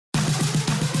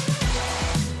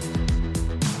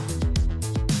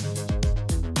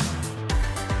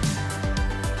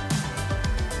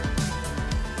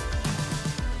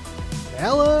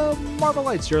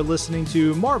Marvelites. You're listening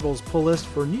to Marvel's pull list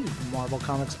for new Marvel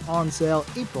Comics on sale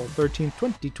April 13th,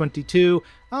 2022.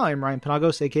 I'm Ryan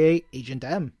Penagos, aka Agent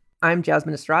M. I'm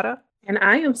Jasmine Estrada. And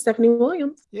I am Stephanie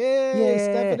Williams. Yay,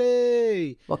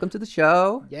 Stephanie! Welcome to the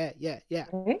show. Yeah. Hey,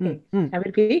 happy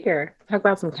to be here. Talk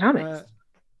about some comics.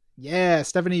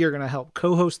 Stephanie, you're going to help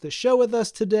co-host the show with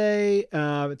us today.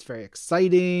 It's very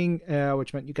exciting,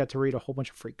 which meant you got to read a whole bunch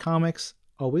of free comics.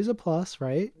 Always a plus,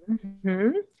 right?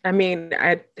 Mm-hmm. I mean,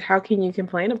 how can you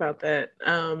complain about that?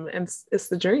 And it's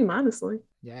the dream, honestly.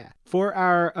 Yeah. For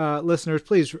our listeners,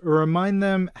 please remind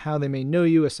them how they may know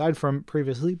you aside from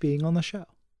previously being on the show.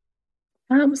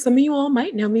 Some of you all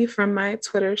might know me from my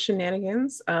Twitter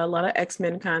shenanigans. A lot of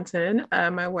X-Men content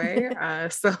my way.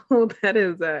 So that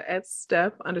is at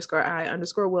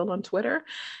Steph_I_Will on Twitter.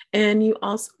 And you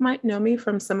also might know me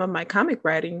from some of my comic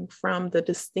writing from the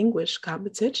Distinguished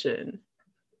Competition.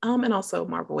 And also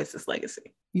Marvel Voices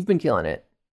Legacy. You've been killing it.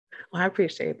 Well, I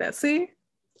appreciate that. See,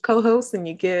 co-host and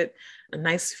you get a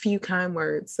nice few kind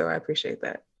words. So I appreciate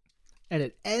that. And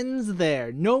it ends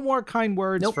there. No more kind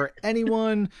words for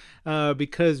anyone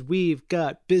because we've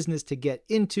got business to get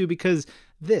into, because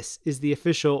this is the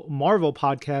official Marvel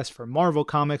podcast for Marvel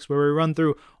Comics, where we run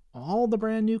through all the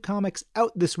brand new comics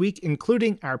out this week,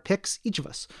 including our picks. Each of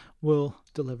us will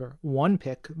deliver one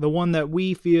pick, the one that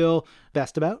we feel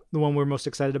best about, the one we're most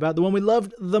excited about, the one we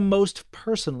loved the most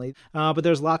personally. But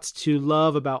there's lots to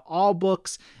love about all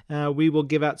books. We will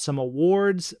give out some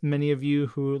awards. Many of you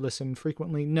who listen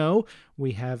frequently know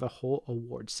we have a whole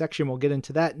award section. We'll get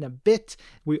into that in a bit.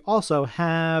 We also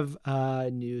have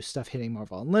new stuff hitting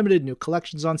Marvel Unlimited, new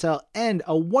collections on sale, and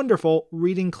a wonderful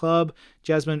reading club.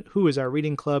 Jasmine, who is our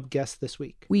reading club guest this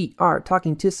week? We are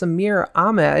talking to Samira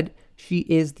Ahmed. She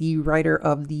is the writer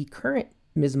of the current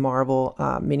Ms. Marvel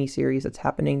miniseries that's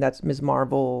happening. That's Ms.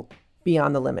 Marvel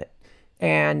Beyond the Limit.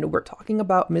 And we're talking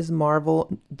about Ms.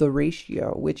 Marvel The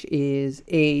Ratio, which is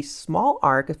a small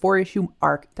arc, a 4-issue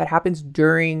arc that happens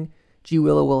during G.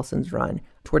 Willow Wilson's run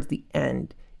towards the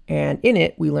end. And in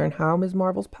it, we learn how Ms.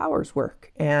 Marvel's powers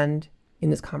work. And in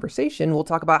this conversation, we'll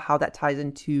talk about how that ties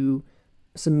into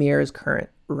Samira's current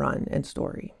run and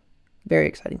story. Very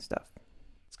exciting stuff.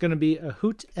 It's going to be a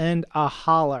hoot and a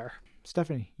holler.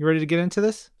 Stephanie, you ready to get into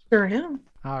this? Sure am.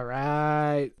 All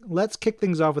right. Let's kick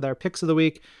things off with our picks of the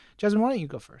week. Jasmine, why don't you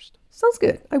go first? Sounds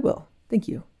good. I will. Thank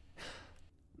you.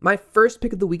 My first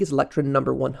pick of the week is Elektra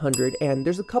number 100, and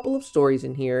there's a couple of stories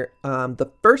in here.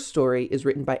 The first story is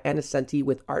written by Anna Senti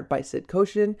with art by Sid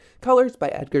Koshin, colors by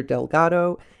Edgar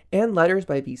Delgado, and letters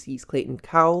by VC's Clayton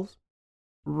Cowles.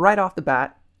 Right off the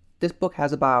bat, this book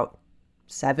has about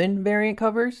 7 variant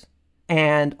covers,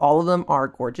 and all of them are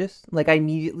gorgeous. Like, I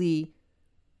immediately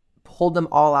pulled them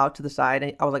all out to the side,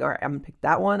 and I was like, all right, I'm going to pick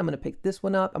that one, I'm going to pick this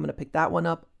one up, I'm going to pick that one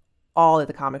up, all at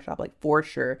the comic shop, like, for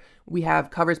sure. We have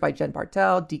covers by Jen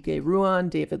Bartel, DK Ruan,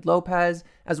 David Lopez,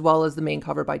 as well as the main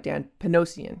cover by Dan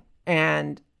Panosian.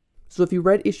 And so if you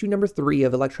read issue number 3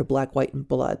 of Elektra Black, White, and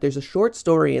Blood, there's a short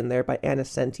story in there by Anna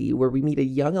Senti where we meet a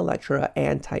young Elektra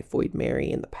and Typhoid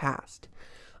Mary in the past.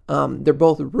 They're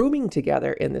both rooming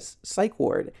together in this psych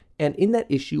ward, and in that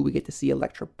issue, we get to see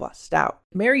Elektra bust out.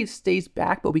 Mary stays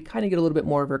back, but we kind of get a little bit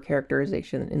more of her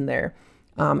characterization in there,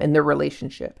 and their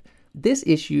relationship. This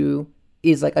issue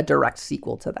is like a direct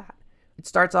sequel to that. It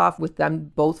starts off with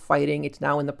them both fighting. It's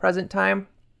now in the present time.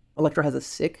 Elektra has a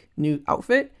sick new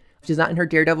outfit. She's not in her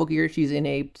Daredevil gear. She's in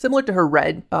a, similar to her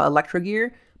red Elektra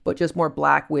gear, but just more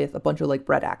black with a bunch of like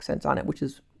red accents on it, which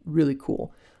is really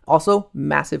cool. Also,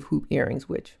 massive hoop earrings,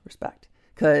 which respect.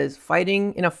 Because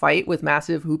fighting in a fight with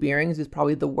massive hoop earrings is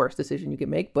probably the worst decision you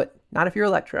can make, but not if you're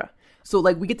Elektra. So,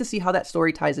 like, we get to see how that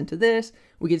story ties into this.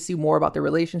 We get to see more about their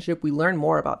relationship. We learn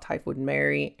more about Typhoid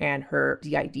Mary and her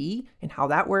DID and how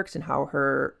that works and how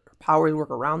her powers work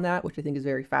around that, which I think is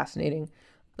very fascinating.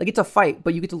 Like, it's a fight,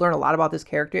 but you get to learn a lot about this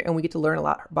character, and we get to learn a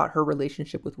lot about her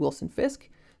relationship with Wilson Fisk.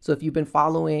 So if you've been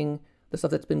following the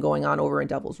stuff that's been going on over in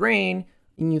Devil's Reign,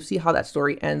 and you see how that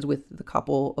story ends with the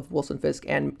couple of Wilson Fisk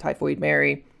and Typhoid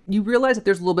Mary, you realize that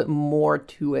there's a little bit more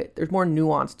to it. There's more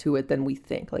nuance to it than we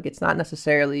think. Like, it's not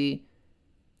necessarily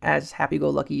as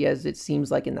happy-go-lucky as it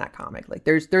seems like in that comic. Like,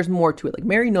 there's more to it. Like,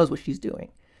 Mary knows what she's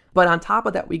doing. But on top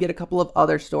of that, we get a couple of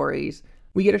other stories.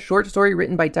 We get a short story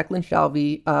written by Declan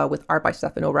Shalvey with art by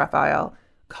Stefano Raphael,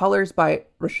 colors by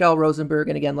Rochelle Rosenberg,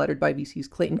 and again, lettered by VC's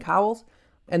Clayton Cowles.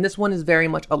 And this one is very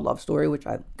much a love story, which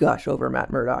I gush over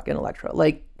Matt Murdock and Elektra.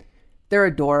 Like, they're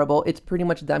adorable. It's pretty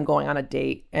much them going on a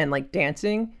date and, like,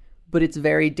 dancing, but it's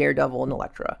very Daredevil and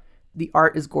Elektra. The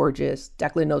art is gorgeous.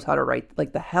 Declan knows how to write,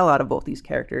 like, the hell out of both these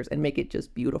characters and make it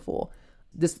just beautiful.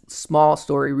 This small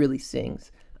story really sings.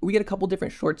 We get a couple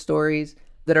different short stories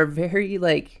that are very,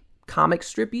 like, comic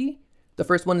strippy. The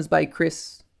first one is by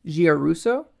Chris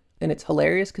Giarrusso, and it's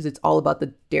hilarious because it's all about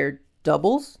the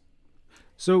Daredevils.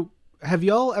 So, have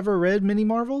y'all ever read Mini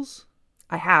Marvels?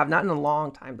 I have, not in a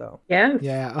long time though. Yes.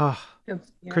 Yeah. Yeah.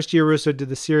 Chris Giarrusso did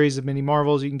the series of Mini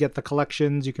Marvels. You can get the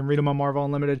collections. You can read them on Marvel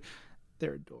Unlimited.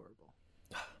 They're adorable.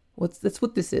 Well, that's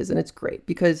what this is, and it's great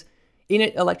because in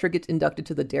it, Elektra gets inducted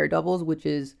to the Daredevils, which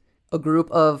is a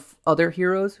group of other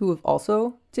heroes who have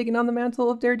also taken on the mantle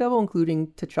of Daredevil, including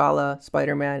T'Challa,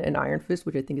 Spider-Man, and Iron Fist,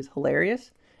 which I think is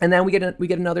hilarious. And then we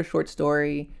get another short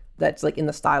story that's like in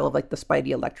the style of like the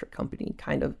Spidey Electric Company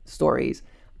kind of stories,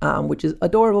 which is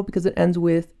adorable because it ends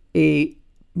with a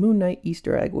Moon Knight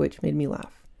Easter egg, which made me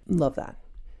laugh. Love that.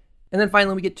 And then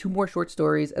finally, we get 2 more short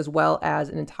stories as well as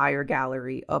an entire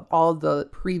gallery of all the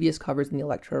previous covers in the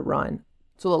Elektra run.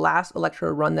 So the last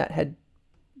Elektra run that had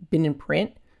been in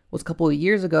print was a couple of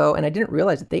years ago, and I didn't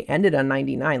realize that they ended on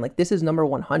 99. Like, this is number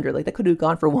 100. Like, that could have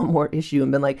gone for one more issue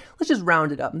and been like, let's just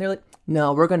round it up. And they're like,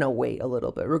 no, we're going to wait a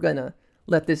little bit. We're going to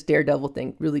let this Daredevil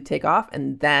thing really take off,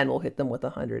 and then we'll hit them with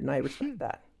 100. And I respect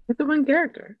that. It's the one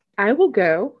character. I will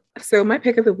go. So my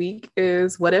pick of the week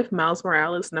is What If Miles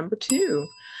Morales #2.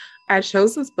 I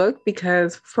chose this book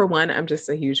because, for one, I'm just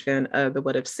a huge fan of the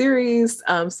What If series.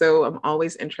 So I'm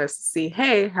always interested to see,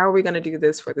 hey, how are we going to do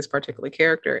this for this particular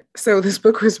character? So this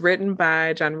book was written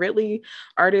by John Ridley,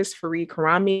 artist Fareed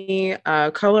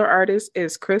Karami, color artist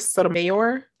is Chris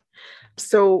Sotomayor.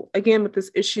 So again, with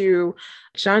this issue,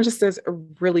 John just does a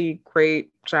really great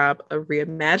job of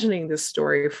reimagining this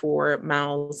story for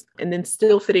Miles and then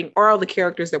still fitting all the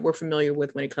characters that we're familiar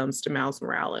with when it comes to Miles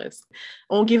Morales.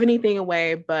 I won't give anything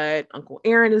away, but Uncle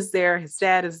Aaron is there, his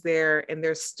dad is there, and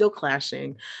they're still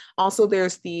clashing. Also,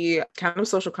 there's the kind of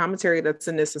social commentary that's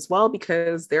in this as well,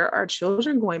 because there are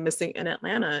children going missing in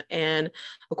Atlanta. And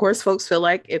of course, folks feel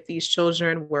like if these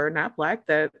children were not Black,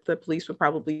 that the police would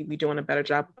probably be doing a better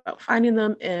job about finding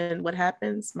them. And what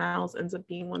happens? Miles ends up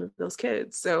being one of those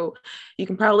kids. So you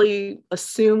can probably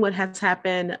assume what has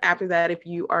happened after that if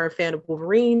you are a fan of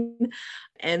Wolverine.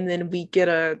 And then we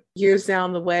get years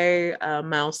down the way,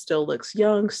 Miles still looks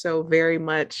young. So very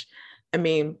much, I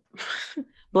mean,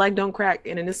 Black don't crack.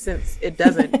 And in a sense, it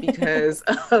doesn't because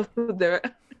of the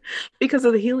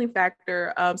healing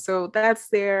factor. So that's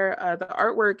there. The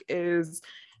artwork is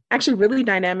actually really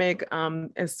dynamic,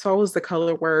 as well as the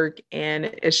color work. And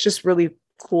it's just really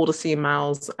cool to see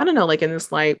Miles, I don't know, like in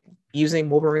this light, using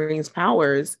Wolverine's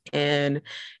powers. And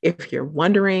if you're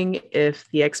wondering if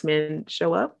the X-Men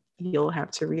show up, you'll have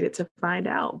to read it to find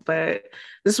out. But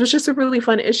this was just a really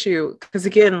fun issue because,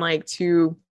 again, like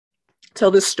to tell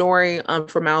this story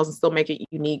for Miles and still make it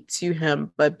unique to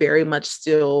him, but very much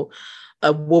still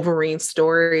a Wolverine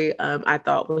story, I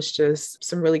thought was just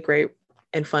some really great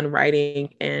and fun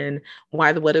writing, and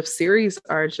why the What If series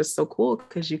are just so cool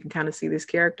because you can kind of see these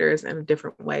characters in a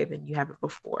different way than you have it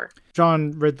before.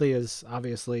 John Ridley is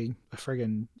obviously a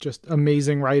friggin' just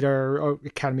amazing writer,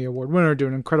 Academy Award winner,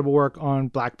 doing incredible work on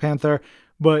Black Panther.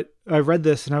 But I read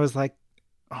this and I was like,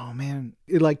 oh man,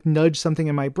 it like nudged something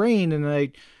in my brain. And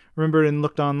I remembered and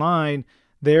looked online.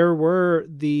 There were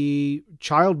the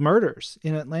child murders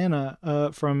in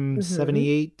Atlanta from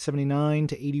 78, 79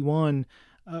 to 81.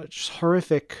 Just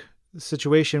horrific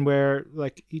situation where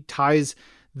like he ties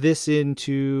this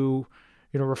into,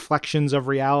 you know, reflections of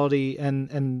reality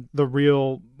and the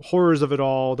real horrors of it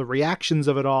all, the reactions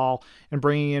of it all, and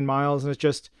bringing in Miles. And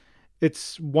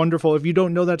it's wonderful. If you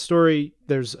don't know that story,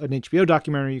 there's an HBO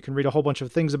documentary. You can read a whole bunch of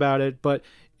things about it. But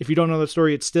if you don't know that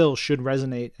story, it still should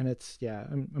resonate. And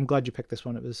I'm glad you picked this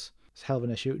one. It's a hell of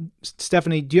an issue.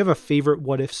 Stephanie, do you have a favorite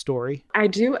What If story? I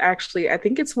do, actually. I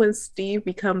think it's when Steve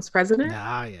becomes president.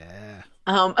 Ah, yeah.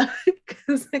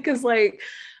 Because like,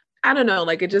 I don't know,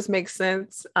 like it just makes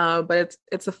sense. But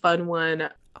it's a fun one.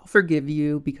 I'll forgive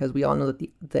you because we all know that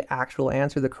the actual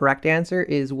answer, the correct answer,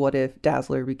 is what if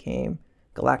Dazzler became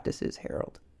Galactus's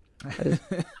herald.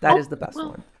 That is the best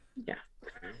one. Yeah.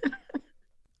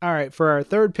 All right, for our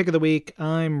third pick of the week,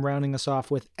 I'm rounding us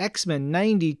off with X-Men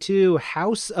 92,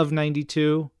 House of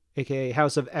 92, aka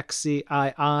House of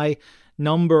XCII,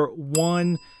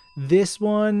 #1. This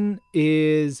one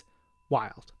is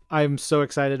wild. I'm so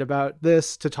excited about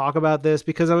this, to talk about this,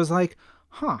 because I was like,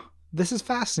 this is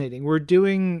fascinating. We're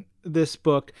doing this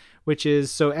book, which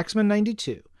is, so X-Men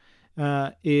 92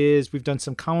 we've done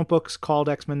some comic books called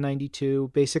X-Men 92,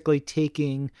 basically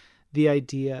taking the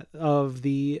idea of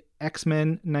the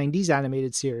X-Men 90s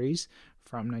animated series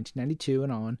from 1992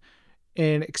 and on,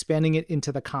 and expanding it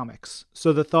into the comics.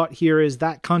 So the thought here is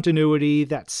that continuity,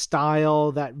 that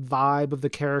style, that vibe of the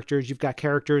characters. You've got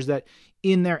characters that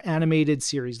in their animated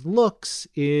series looks,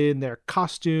 in their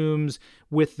costumes,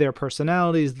 with their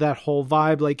personalities, that whole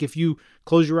vibe. Like if you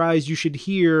close your eyes, you should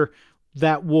hear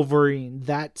that Wolverine,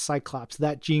 that Cyclops,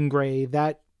 that Jean Grey,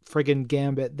 that friggin'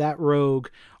 Gambit, that Rogue.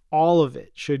 All of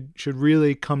it should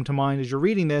really come to mind as you're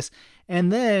reading this.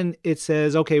 And then it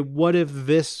says, okay, what if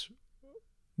this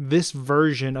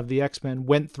version of the X-Men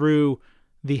went through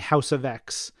the House of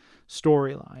X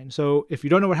storyline? So if you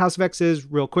don't know what House of X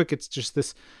is, real quick, it's just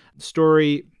this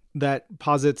story that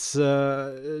posits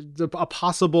a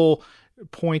possible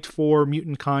point for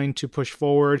mutant kind to push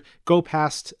forward, go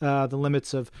past the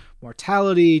limits of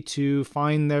mortality to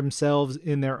find themselves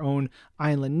in their own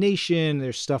island nation.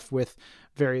 There's stuff with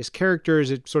various characters.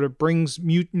 It sort of brings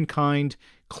mutant kind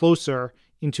closer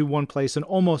into one place, an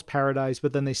almost paradise,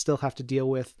 but then they still have to deal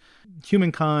with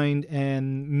humankind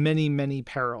and many, many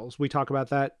perils. We talk about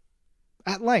that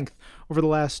at length over the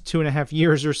last 2.5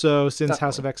 years or so since Definitely.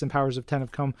 House of X and Powers of 10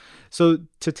 have come. So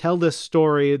to tell this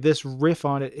story, this riff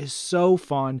on it is so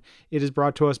fun. It is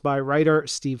brought to us by writer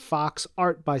Steve Fox,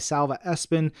 art by Salva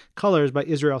Espin, colors by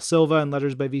Israel Silva, and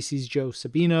letters by VC's Joe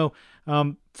Sabino.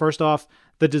 First off,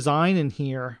 the design in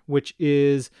here, which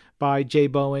is by Jay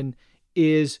Bowen,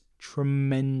 is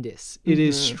tremendous. It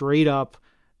is straight up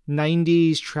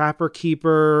 90s Trapper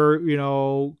Keeper,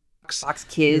 Fox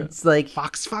Kids,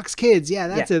 Fox Kids. Yeah,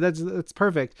 that's it. That's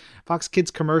perfect. Fox Kids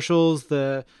commercials,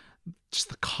 just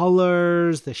the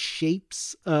colors, the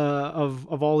shapes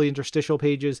of all the interstitial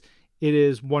pages. It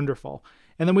is wonderful.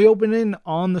 And then we open in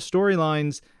on the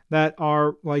storylines that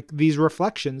are like these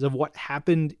reflections of what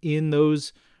happened in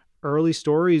those early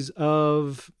stories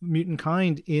of mutant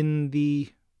kind in the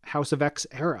House of X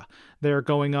era. They're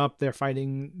going up, they're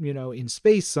fighting, in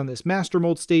space on this master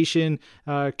mold station.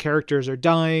 Characters are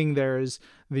dying. There's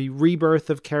the rebirth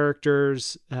of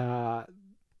characters. They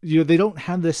don't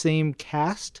have the same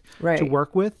cast to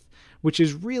work with, which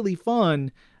is really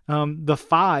fun. The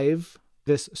Five,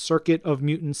 this circuit of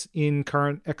mutants in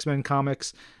current X-Men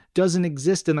comics, doesn't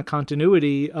exist in the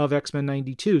continuity of X-Men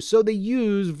 92. So they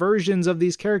use versions of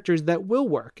these characters that will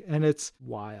work. And it's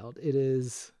wild. It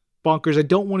is bonkers. I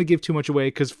don't want to give too much away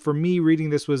because for me, reading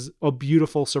this was a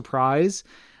beautiful surprise.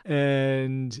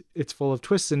 And it's full of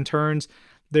twists and turns.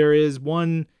 There is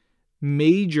one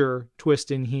major twist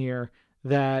in here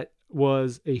that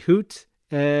was a hoot.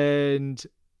 And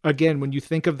again, when you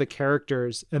think of the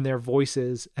characters and their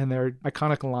voices and their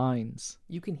iconic lines,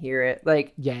 you can hear it.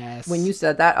 Yes. When you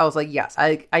said that, I was like, yes,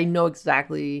 I know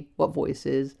exactly what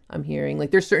voices I'm hearing.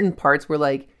 There's certain parts where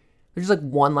there's just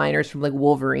one-liners from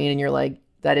Wolverine, and you're like,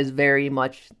 that is very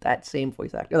much that same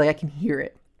voice actor. I can hear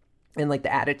it, and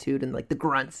the attitude and the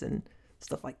grunts and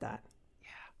stuff like that. Yeah,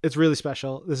 it's really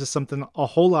special. This is something a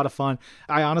whole lot of fun.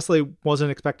 I honestly wasn't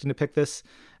expecting to pick this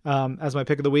as my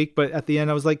pick of the week, but at the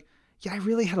end I was like, yeah, I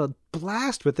really had a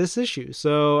blast with this issue.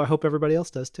 So I hope everybody else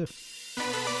does too.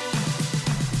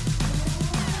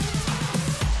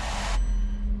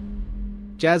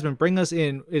 Jasmine, bring us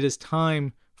in. It is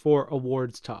time for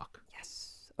awards talk.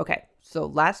 Yes. Okay. So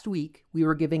last week we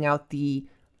were giving out the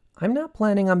I'm not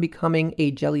planning on becoming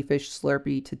a jellyfish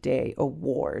Slurpee today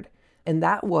award. And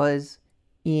that was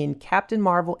in Captain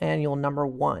Marvel Annual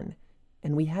 #1.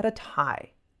 And we had a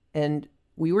tie. And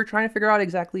we were trying to figure out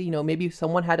exactly, maybe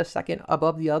someone had a second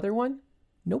above the other one.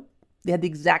 Nope. They had the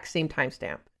exact same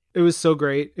timestamp. It was so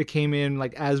great. It came in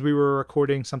as we were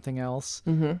recording something else.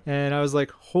 Mm-hmm. And I was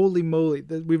like, holy moly,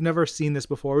 we've never seen this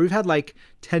before. We've had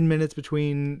 10 minutes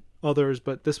between others,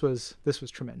 but this was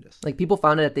tremendous. People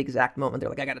found it at the exact moment. They're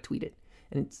like, I got to tweet it.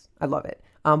 And I love it.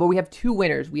 But we have two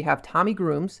winners. We have Tommy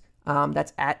Grooms,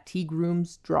 that's at T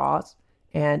Grooms Draws,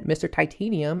 and Mr.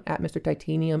 Titanium at Mr.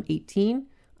 Titanium 18.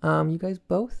 You guys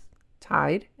both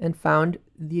tied and found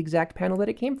the exact panel that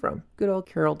it came from. Good old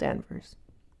Carol Danvers.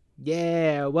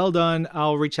 Yeah, well done.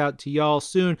 I'll reach out to y'all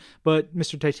soon. But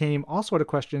Mr. Titanium also had a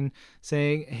question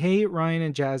saying, hey, Ryan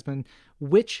and Jasmine,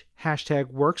 which hashtag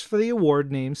works for the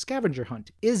award named Scavenger Hunt?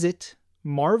 Is it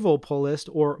Marvel Pull List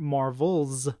or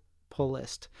Marvel's Pull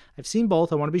List? I've seen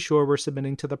both. I want to be sure we're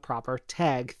submitting to the proper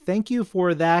tag. Thank you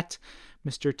for that,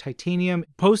 Mr. Titanium.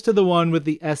 Post to the one with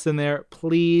the S in there,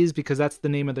 please, because that's the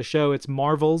name of the show. It's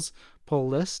Marvel's Pull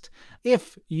List.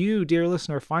 If you, dear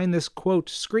listener, find this quote,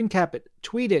 screen cap it,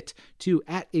 tweet it to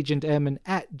 @AgentM and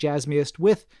 @Jasmiest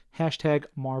with hashtag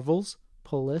Marvel's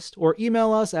Pull List, or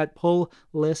email us at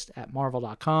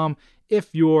pulllist@marvel.com. If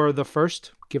you're the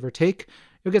first, give or take,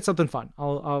 you'll get something fun.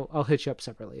 I'll hit you up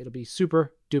separately. It'll be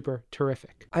super duper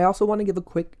terrific. I also want to give a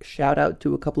quick shout out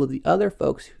to a couple of the other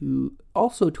folks who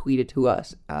also tweeted to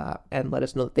us and let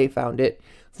us know that they found it.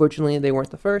 Fortunately, they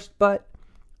weren't the first, but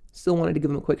still wanted to give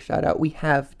them a quick shout out. We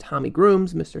have Tommy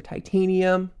Grooms, Mr.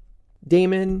 Titanium,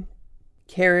 Damon,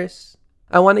 Karis.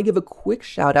 I want to give a quick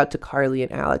shout out to Carly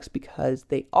and Alex because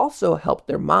they also helped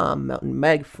their mom, Mountain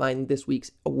Meg, find this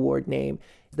week's award name.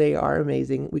 They are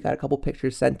amazing. We got a couple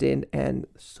pictures sent in and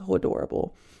so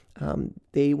adorable.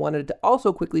 They wanted to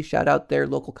also quickly shout out their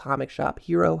local comic shop,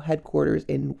 Hero Headquarters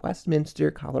in Westminster,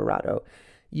 Colorado.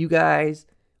 You guys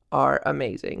are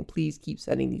amazing. Please keep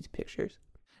sending these pictures.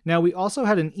 Now, we also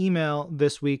had an email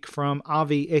this week from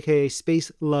Avi, aka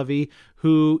Space Lovey,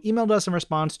 who emailed us in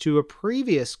response to a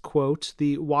previous quote,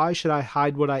 the Why Should I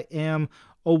Hide What I Am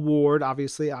award.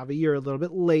 Obviously, Avi, you're a little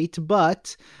bit late,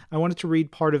 but I wanted to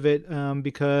read part of it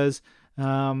because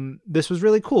this was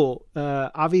really cool.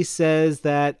 Avi says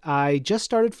that I just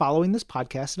started following this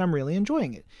podcast and I'm really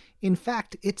enjoying it. In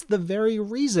fact, it's the very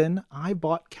reason I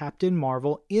bought Captain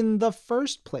Marvel in the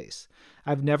first place.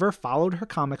 I've never followed her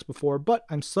comics before, but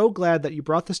I'm so glad that you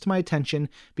brought this to my attention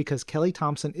because Kelly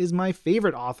Thompson is my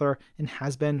favorite author and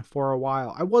has been for a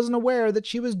while. I wasn't aware that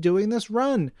she was doing this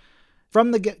run.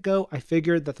 From the get-go, I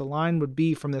figured that the line would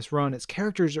be from this run. Its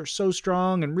characters are so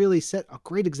strong and really set a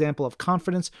great example of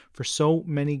confidence for so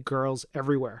many girls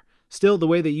everywhere. Still, the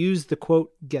way they use the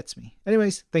quote gets me.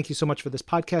 Anyways, thank you so much for this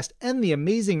podcast and the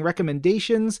amazing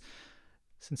recommendations.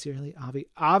 Sincerely, Avi.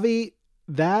 Avi,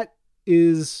 that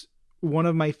is one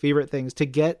of my favorite things, to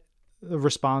get a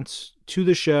response to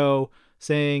the show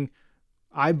saying,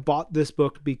 I bought this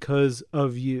book because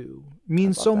of you.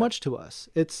 Means so much to us.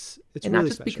 It's and really not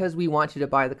just special. Because we want you to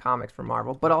buy the comics from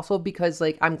Marvel, but also because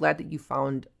I'm glad that you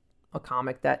found a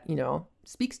comic that,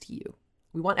 speaks to you.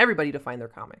 We want everybody to find their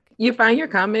comic. You find your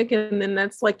comic and then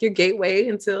that's like your gateway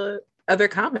into other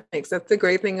comics. That's the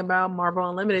great thing about Marvel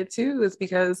Unlimited too, is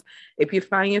because if you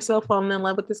find yourself falling in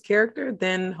love with this character,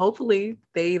 then hopefully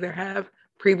they either have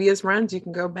previous runs, you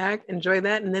can go back, enjoy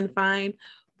that, and then find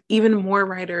even more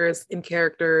writers and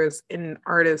characters and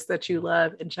artists that you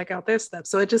love and check out their stuff.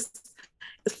 So it's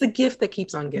the gift that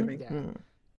keeps on giving. Mm-hmm.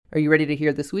 Are you ready to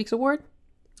hear this week's award?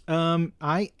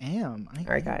 I am. All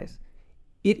right, guys.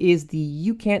 It is the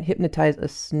You Can't Hypnotize a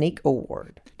Snake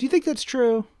Award. Do you think that's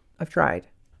true? I've tried.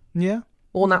 Yeah?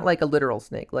 Well, not like a literal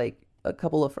snake, like a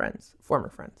couple of friends, former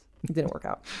friends. It didn't work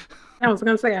out. I was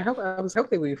going to say, I was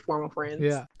hoping we were former friends.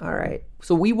 Yeah. All right.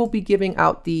 So we will be giving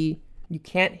out the You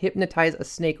Can't Hypnotize a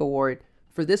Snake Award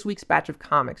for this week's batch of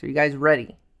comics. Are you guys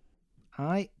ready?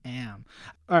 I am.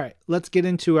 All right, let's get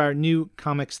into our new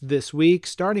comics this week,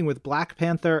 starting with Black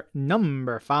Panther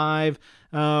number 5.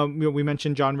 We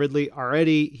mentioned John Ridley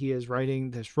already. He is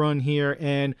writing this run here,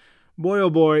 and boy, oh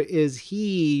boy, is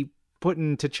he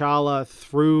putting T'Challa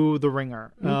through the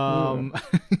ringer.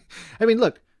 Mm-hmm. I mean,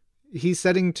 look, he's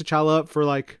setting T'Challa up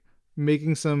for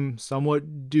making some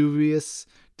somewhat dubious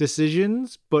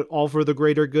decisions, but all for the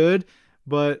greater good.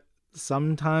 But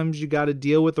sometimes you got to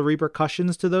deal with the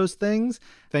repercussions to those things.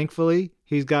 Thankfully,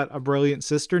 he's got a brilliant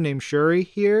sister named Shuri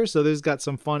here, so there's got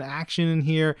some fun action in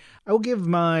here. I will give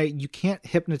my You Can't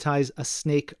Hypnotize a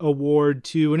Snake award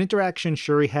to an interaction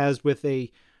Shuri has with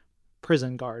a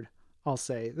prison guard, I'll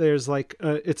say. There's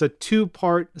it's a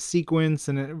 2-part sequence,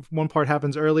 and one part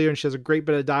happens earlier, and she has a great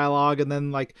bit of dialogue, and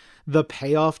then the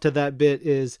payoff to that bit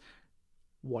is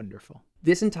wonderful.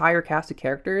 This entire cast of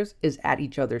characters is at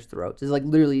each other's throats. It's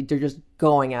literally, they're just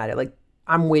going at it.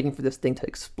 I'm waiting for this thing to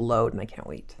explode, and I can't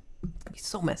wait. It's going to be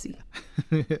so messy.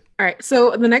 All right.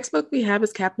 So the next book we have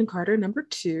is Captain Carter number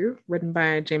 2, written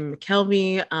by Jamie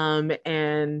McKelvey.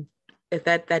 And if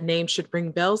that name should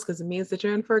ring bells because it means that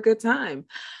you're in for a good time.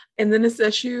 And then this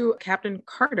issue, Captain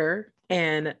Carter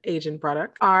and Agent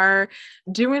Product are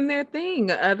doing their thing.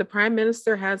 The Prime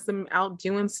Minister has them out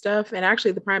doing stuff. And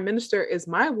actually, the Prime Minister is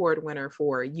my award winner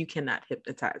for You Cannot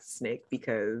Hypnotize a Snake,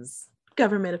 because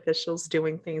government officials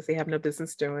doing things they have no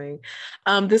business doing.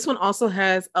 This one also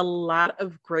has a lot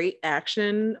of great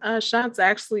action shots.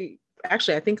 Actually,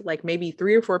 I think maybe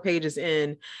 3 or 4 pages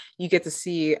in, you get to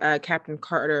see Captain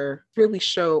Carter really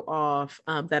show off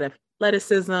that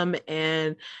athleticism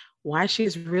and why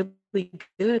she's really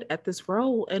good at this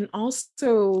role. And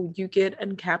also you get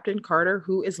a Captain Carter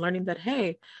who is learning that,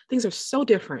 hey, things are so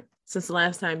different since the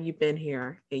last time you've been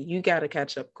here, and you got to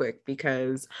catch up quick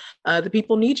because the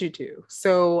people need you to.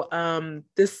 So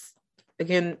this,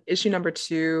 again, issue number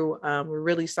 2, we're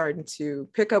really starting to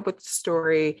pick up with the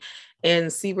story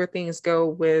and see where things go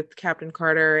with Captain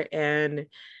Carter. And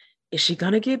is she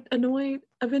gonna get annoyed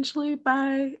eventually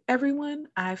by everyone?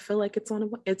 I feel like it's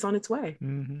on its way.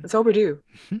 Mm-hmm. It's overdue.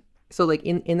 So like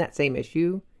in that same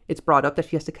issue, it's brought up that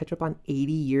she has to catch up on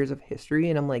 80 years of history,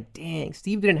 and I'm like, dang,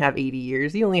 Steve didn't have 80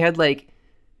 years. He only had like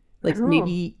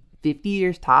maybe 50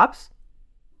 years tops.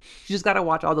 She just got to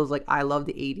watch all those, like, I love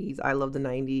the 80s, I love the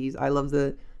 90s, I love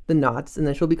the knots, and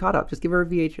then she'll be caught up. Just give her a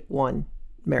VH1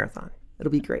 marathon.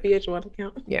 It'll be great. VH1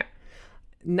 account. Yeah.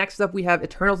 Next up, we have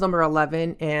Eternals number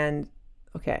 11, and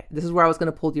okay, this is where I was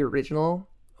going to pull the original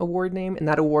award name, and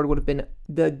that award would have been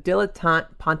the Dilettante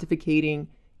Pontificating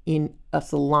in a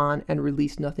Salon and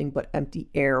Release Nothing But Empty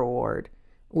Air Award,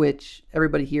 which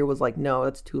everybody here was like, no,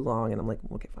 that's too long, and I'm like,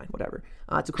 okay, fine, whatever.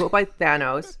 It's a quote by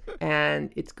Thanos,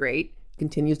 and it's great.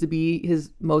 Continues to be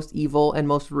his most evil and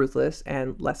most ruthless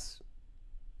and less,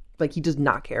 like, he does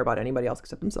not care about anybody else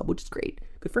except himself, which is great.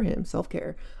 Good for him,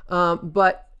 self-care.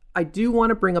 But I do want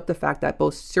to bring up the fact that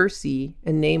both Cersei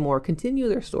and Namor continue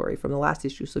their story from the last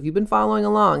issue. So if you've been following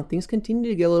along, things continue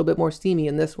to get a little bit more steamy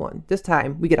in this one. This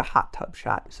time, we get a hot tub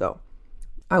shot. So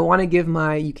I want to give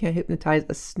my You Can't Hypnotize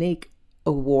a Snake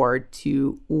award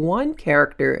to one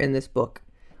character in this book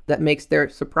that makes their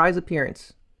surprise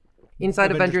appearance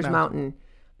inside Avengers Mountain,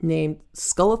 named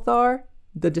Skulathar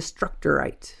the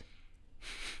Destructorite.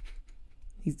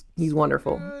 He's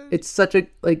wonderful. It's such a,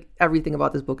 like, everything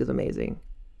about this book is amazing.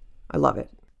 I love it.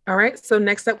 All right. So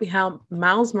next up we have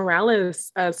Miles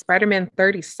Morales, Spider-Man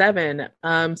 37.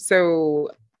 So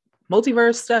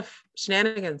multiverse stuff,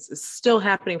 shenanigans is still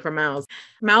happening for Miles.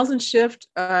 Miles and Shift,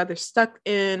 they're stuck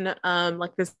in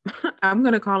like this, I'm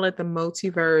gonna call it the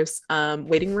multiverse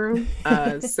waiting room.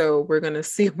 So we're gonna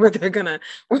see where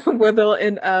they'll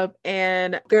end up.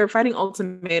 And they're fighting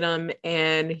Ultimatum,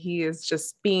 and he is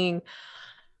just being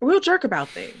a real jerk about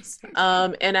things.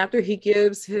 And after he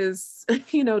gives his,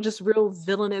 just real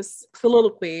villainous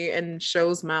soliloquy and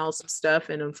shows Miles some stuff,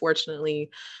 and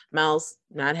unfortunately, Miles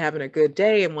not having a good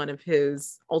day in one of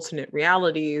his alternate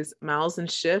realities, Miles and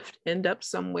Shift end up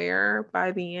somewhere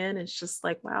by the end. It's just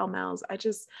like, wow, Miles, I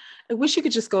wish you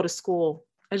could just go to school.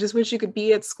 I just wish you could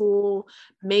be at school,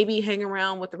 maybe hang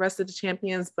around with the rest of the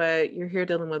champions, but you're here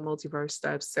dealing with multiverse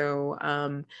stuff. So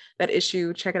that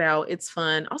issue, check it out. It's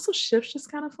fun. Also, Shift's just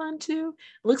kind of fun too.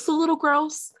 Looks a little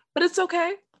gross, but it's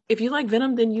okay. If you like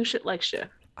Venom, then you should like Shift.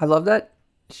 I love that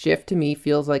Shift to me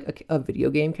feels like a video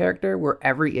game character where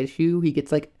every issue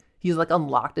he's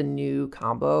unlocked a new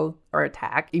combo or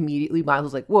attack. Immediately Miles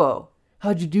is like, whoa,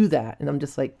 how'd you do that? And I'm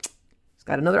just like, he's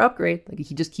got another upgrade. Like,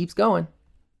 he just keeps going.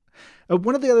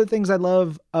 One of the other things I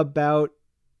love about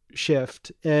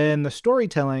Shift and the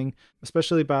storytelling,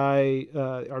 especially by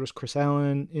artist Chris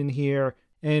Allen in here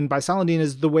and by Saladin,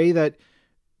 is the way that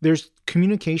there's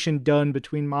communication done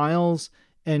between Miles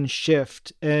and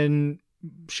Shift. And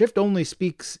Shift only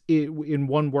speaks in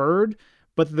one word,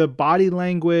 but the body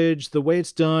language, the way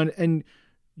it's done, and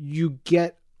you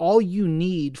get all you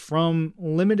need from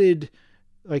limited,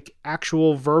 like,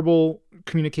 actual verbal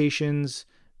communications.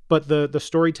 But the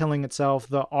storytelling itself,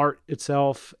 the art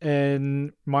itself,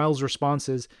 and Miles'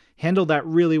 responses handle that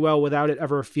really well without it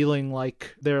ever feeling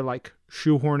like they're, like,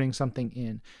 shoehorning something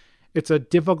in. It's a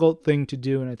difficult thing to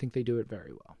do, and I think they do it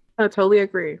very well. I totally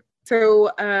agree. So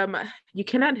You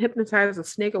Cannot Hypnotize a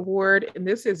Snake award, and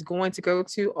this is going to go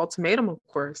to Ultimatum, of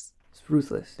course. It's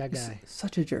ruthless. That guy. He's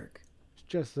such a jerk. It's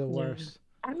just the worst.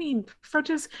 I mean,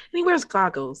 and he wears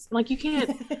goggles. Like, you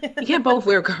can't both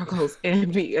wear goggles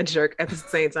and be a jerk at the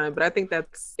same time. But I think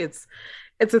it's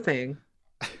a thing.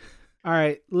 All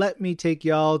right, let me take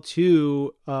y'all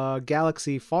to a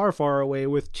galaxy far, far away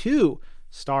with two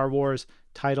Star Wars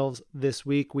titles this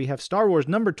week. We have Star Wars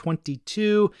number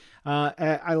 22.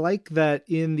 I like that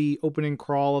in the opening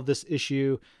crawl of this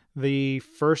issue, the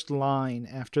first line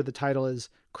after the title is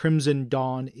Crimson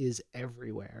Dawn is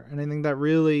everywhere. And I think that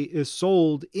really is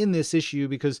sold in this issue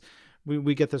because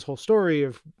we get this whole story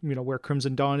of, where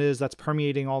Crimson Dawn is. That's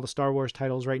permeating all the Star Wars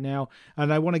titles right now.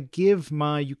 And I want to give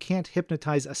my You Can't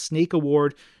Hypnotize a Snake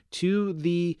award to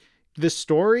the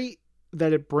story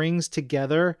that it brings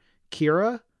together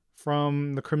Kira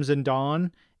from the Crimson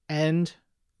Dawn and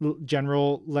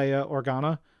General Leia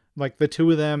Organa. Like, the two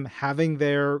of them having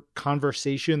their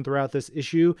conversation throughout this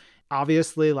issue,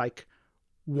 obviously, like,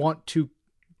 want to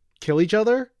kill each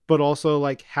other, but also,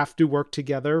 like, have to work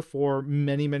together for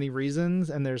many, many reasons.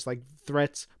 And there's, like,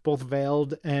 threats, both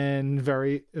veiled and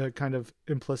very kind of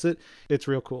implicit. It's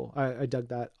real cool. I dug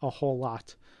that a whole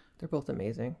lot. They're both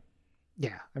amazing.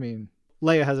 Yeah, I mean,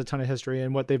 Leia has a ton of history,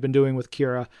 and what they've been doing with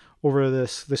Kira over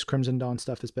this Crimson Dawn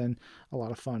stuff has been a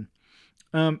lot of fun.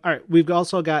 All right, we've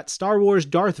also got Star Wars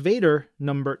Darth Vader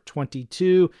number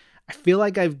 22. I feel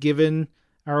like I've given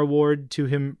our award to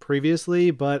him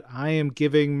previously, but I am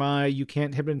giving my You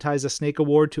Can't Hypnotize a Snake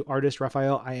award to artist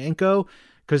Rafael Ienco,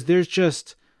 because there's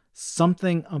just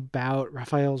something about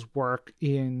Rafael's work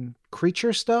in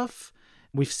creature stuff.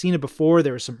 We've seen it before.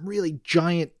 There are some really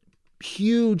giant,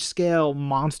 huge scale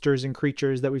monsters and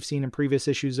creatures that we've seen in previous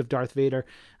issues of Darth Vader.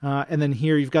 And then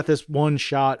here you've got this one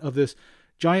shot of this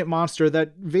giant monster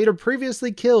that Vader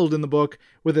previously killed in the book,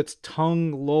 with its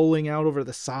tongue lolling out over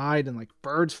the side and like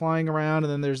birds flying around.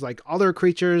 And then there's like other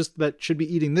creatures that should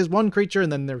be eating this one creature.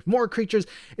 And then there's more creatures.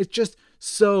 It's just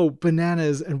so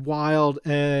bananas and wild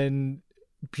and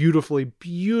beautifully,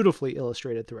 beautifully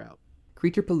illustrated throughout.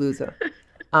 Creature Palooza.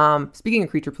 Speaking of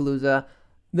Creature Palooza,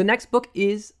 the next book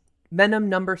is Venom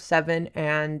number 7.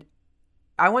 And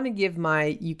I want to give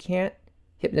my You Can't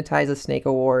Hypnotize a Snake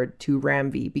award to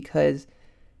Ramvi, because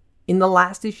in the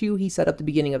last issue, he set up the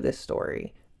beginning of this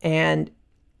story. And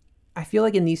I feel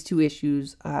like in these 2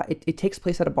 issues, it takes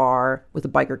place at a bar with a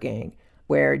biker gang,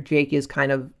 where Jake is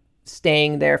kind of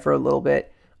staying there for a little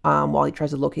bit while he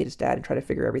tries to locate his dad and try to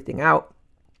figure everything out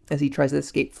as he tries to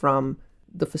escape from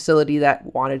the facility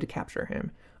that wanted to capture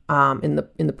him in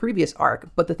the previous arc.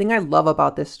 But the thing I love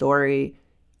about this story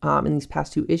in these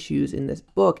past 2 issues in this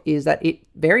book is that it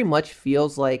very much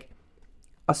feels like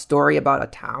a story about a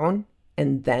town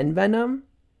and then Venom.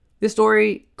 This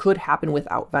story could happen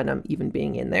without Venom even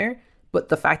being in there, but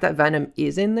the fact that Venom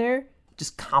is in there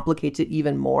just complicates it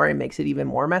even more and makes it even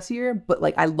more messier. But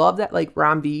like, I love that like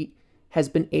Ramvi has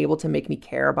been able to make me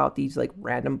care about these like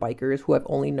random bikers who I've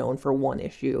only known for 1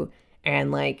 issue.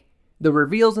 And like the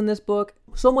reveals in this book,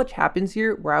 so much happens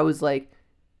here where I was like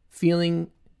feeling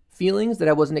feelings that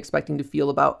I wasn't expecting to feel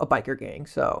about a biker gang.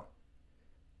 So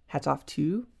hats off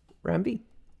to Ramvi.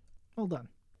 Well done.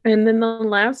 And then the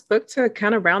last book to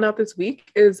kind of round out this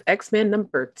week is X-Men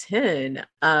number 10.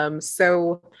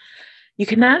 So You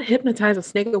Cannot Hypnotize a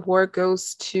Snake award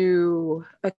goes to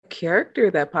a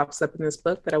character that pops up in this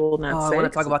book that I will not say. I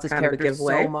want to talk about this character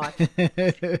so much.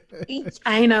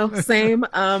 I know, same.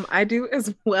 I do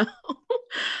as well.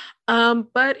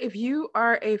 But if you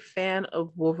are a fan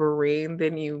of Wolverine,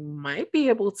 then you might be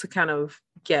able to kind of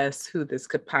guess who this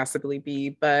could possibly be.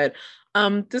 But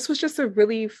this was just a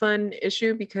really fun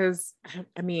issue because,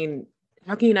 I mean,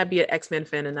 how can you not be an X-Men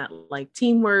fan and not like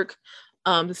teamwork?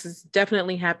 This is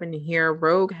definitely happening here.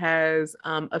 Rogue has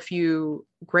a few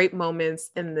great moments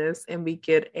in this, and we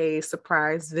get a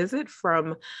surprise visit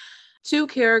from 2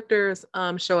 characters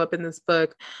show up in this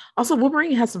book. Also,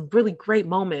 Wolverine has some really great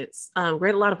moments. A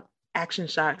lot of action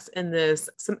shots in this,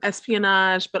 some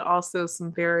espionage, but also some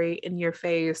very in your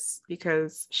face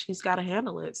because she's got to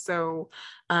handle it. So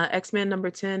X-Men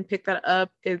number 10, pick that up.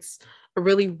 It's a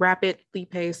really rapidly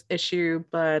paced issue,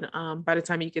 but by the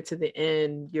time you get to the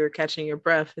end, you're catching your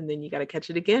breath, and then you got to catch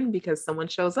it again because someone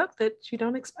shows up that you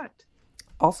don't expect.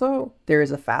 Also, there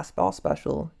is a fastball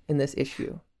special in this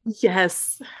issue.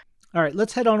 Yes. All right,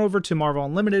 let's head on over to Marvel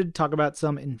Unlimited, talk about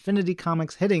some Infinity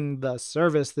Comics hitting the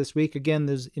service this week. Again,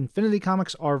 those Infinity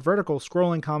Comics are vertical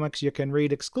scrolling comics you can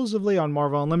read exclusively on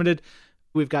Marvel Unlimited.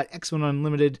 We've got X-Men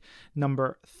Unlimited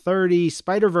number 30,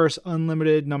 Spider-Verse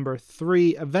Unlimited number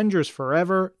 3, Avengers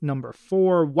Forever number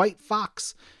 4, White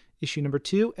Fox issue number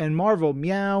 2, and Marvel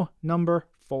Meow number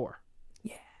 4.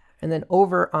 Yeah, and then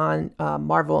over on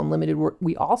Marvel Unlimited,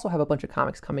 we also have a bunch of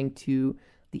comics coming to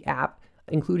the app,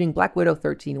 including Black Widow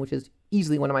 13, which is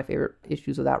easily one of my favorite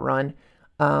issues of that run.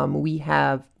 We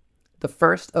have the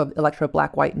first of Elektra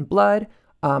Black, White, and Blood.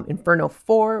 Inferno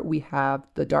 4, we have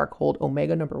the Darkhold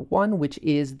Omega number 1, which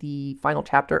is the final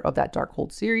chapter of that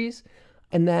Darkhold series.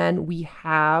 And then we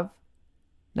have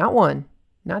not 1,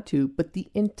 not 2, but the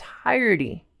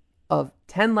entirety of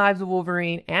 10 Lives of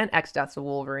Wolverine and X Deaths of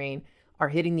Wolverine are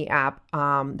hitting the app.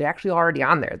 They're actually already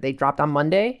on there. They dropped on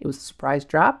Monday. It was a surprise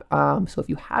drop. So if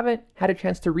you haven't had a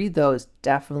chance to read those,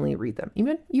 definitely read them.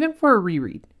 Even for a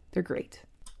reread, they're great.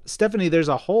 Stephanie, there's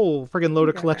a whole friggin' load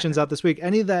of collections out this week.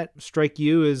 Any that strike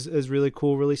you as really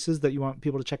cool releases that you want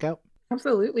people to check out?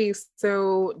 Absolutely.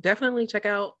 So definitely check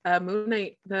out Moon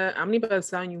Knight, the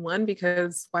Omnibus Volume 1,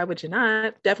 because why would you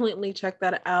not? Definitely check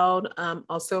that out.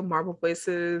 Also, Marvel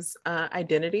Voices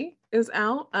Identity is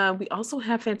out. We also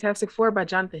have Fantastic Four by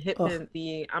Jonathan Hickman,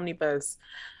 the Omnibus.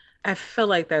 I feel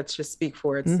like that's just speak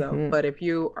for itself. Mm-hmm. But if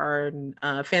you are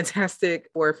a Fantastic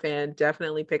Four fan,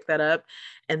 definitely pick that up.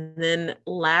 And then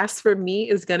last for me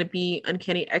is going to be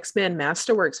Uncanny X-Men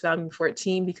Masterworks Volume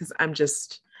 14, because I'm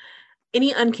just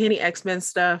any Uncanny X-Men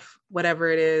stuff, whatever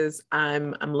it is,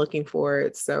 I'm looking for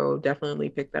it. So definitely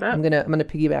pick that up. I'm gonna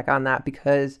piggyback on that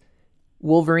because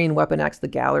Wolverine Weapon X, the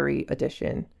Gallery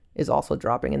edition, is also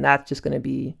dropping, and that's just gonna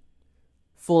be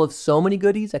full of so many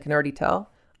goodies. I can already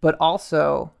tell. But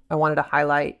also, I wanted to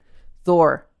highlight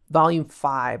Thor, Volume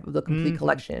 5 of the complete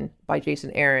collection by Jason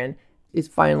Aaron is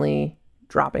finally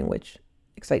dropping, which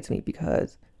excites me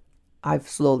because I've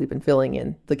slowly been filling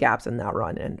in the gaps in that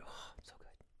run, and so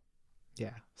good.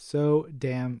 Yeah, so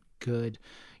damn good.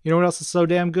 You know what else is so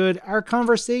damn good? Our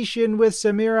conversation with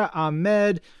Samira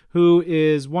Ahmed, who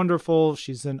is wonderful.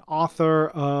 She's an author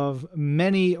of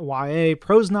many YA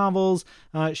prose novels.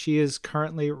 She is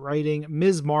currently writing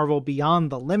Ms. Marvel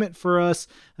Beyond the Limit for us.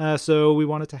 So we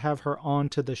wanted to have her on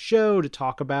to the show to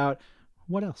talk about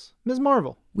what else? Ms.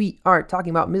 Marvel. We are talking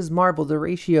about Ms. Marvel, The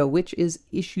Ratio, which is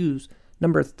issues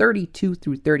number 32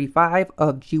 through 35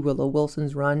 of G. Willow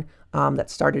Wilson's run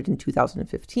that started in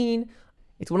 2015.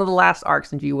 It's one of the last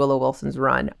arcs in G. Willow Wilson's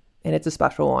run, and it's a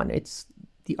special one. It's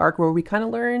the arc where we kind of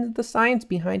learn the science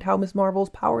behind how Ms. Marvel's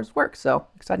powers work, so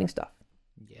exciting stuff.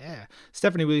 Yeah.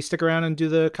 Stephanie, will you stick around and do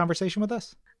the conversation with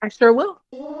us? I sure will.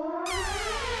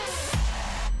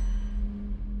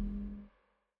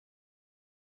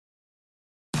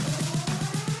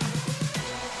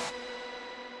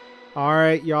 All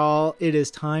right, y'all, it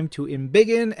is time to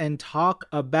embiggen and talk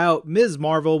about Ms.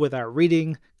 Marvel with our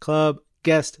reading club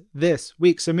guest this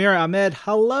week, Samira Ahmed.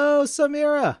 Hello,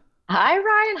 Samira. Hi,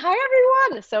 Ryan. Hi,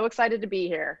 everyone. So excited to be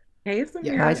here. Hey, Samira.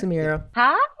 Yeah, hi, Samira.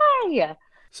 Hi.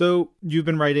 So you've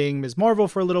been writing Ms. Marvel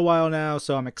for a little while now,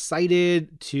 so I'm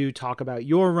excited to talk about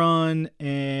your run,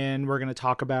 and we're going to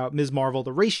talk about Ms. Marvel,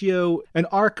 The Ratio, an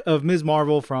arc of Ms.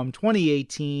 Marvel from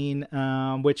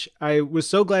 2018, which I was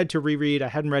so glad to reread. I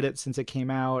hadn't read it since it came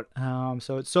out,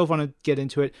 so it's so fun to get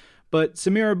into it. But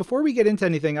Samira, before we get into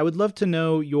anything, I would love to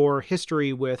know your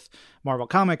history with Marvel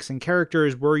Comics and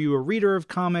characters. Were you a reader of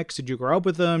comics? Did you grow up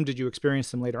with them? Did you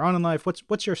experience them later on in life?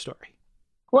 What's your story?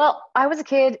 Well, I was a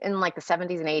kid in like the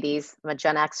 70s and 80s. I'm a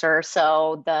Gen Xer.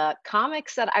 So the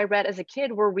comics that I read as a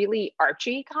kid were really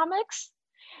Archie comics.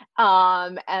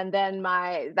 And then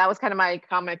that was kind of my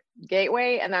comic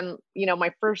gateway. And then,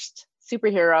 my first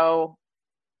superhero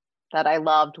that I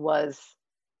loved was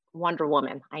Wonder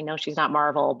Woman. I know she's not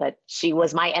Marvel, but she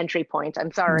was my entry point.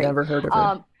 I'm sorry. Never heard of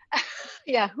her.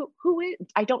 Yeah, who is?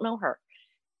 I don't know her.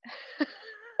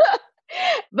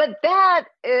 But that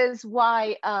is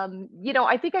why,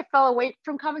 I think I fell away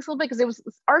from comics a little bit because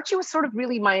Archie was sort of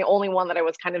really my only one that I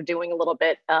was kind of doing a little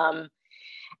bit. And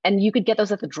you could get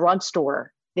those at the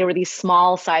drugstore. There were these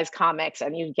small size comics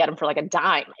and you'd get them for like a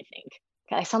dime, I think.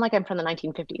 I sound like I'm from the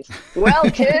 1950s. Well,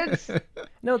 kids.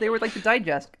 No, they were like the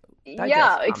digest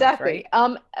yeah, comics, exactly.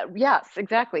 Right? Yes,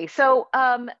 exactly. So,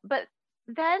 but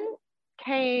then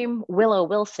came Willow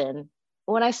Wilson.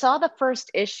 When I saw the first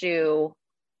issue,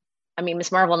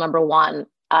 Ms. Marvel #1,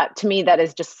 to me, that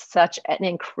is just such an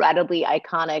incredibly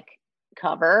iconic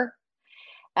cover.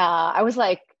 I was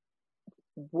like,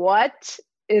 what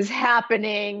is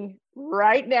happening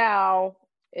right now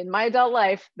in my adult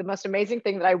life? The most amazing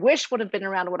thing that I wish would have been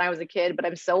around when I was a kid, but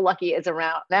I'm so lucky is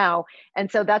around now.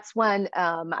 And so that's when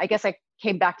I guess I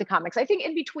came back to comics. I think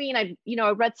in between, I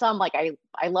read some, like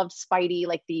I loved Spidey,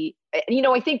 like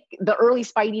I think the early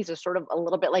Spideys are sort of a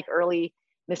little bit like early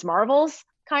Miss Marvels.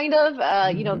 Kind of,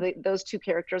 those two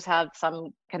characters have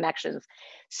some connections.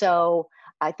 So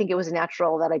I think it was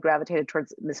natural that I gravitated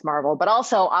towards Miss Marvel, but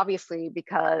also obviously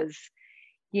because,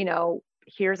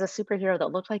 here's a superhero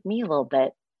that looked like me a little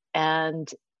bit. And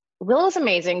Willow's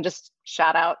amazing. Just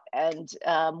shout out. And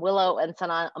Willow and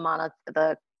Sana Amana,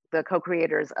 the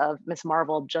co-creators of Miss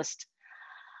Marvel,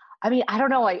 I don't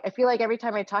know. I feel like every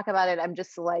time I talk about it, I'm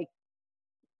just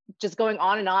going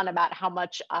on and on about how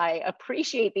much I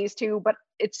appreciate these two, but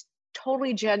it's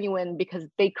totally genuine because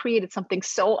they created something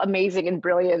so amazing and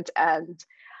brilliant. And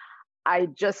I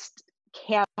just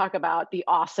can't talk about the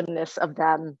awesomeness of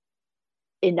them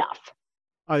enough.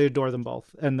 I adore them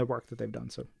both and the work that they've done.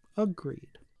 So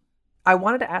agreed. I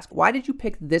wanted to ask, why did you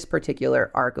pick this particular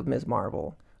arc of Ms.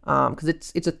 Marvel? Because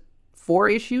it's a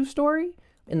 4-issue story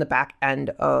in the back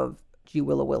end of G.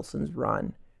 Willow Wilson's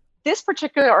run. This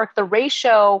particular arc, The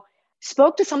Ratio,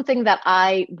 spoke to something that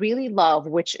I really love,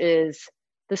 which is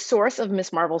the source of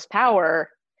Miss Marvel's power.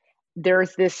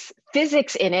 There's this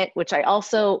physics in it, which I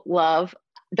also love,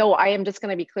 though I am just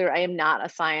going to be clear, I am not a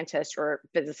scientist or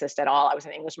physicist at all. I was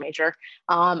an English major.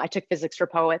 I took physics for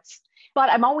poets, but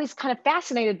I'm always kind of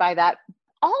fascinated by that.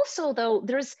 Also, though,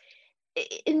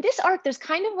 in this arc, there's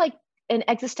kind of like an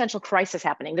existential crisis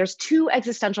happening. There's 2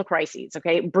 existential crises,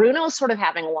 okay? Bruno's sort of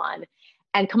having one,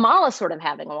 and Kamala's sort of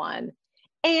having one.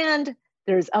 And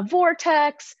there's a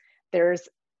vortex, there's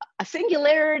a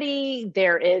singularity,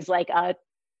 there is like a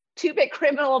two-bit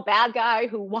criminal bad guy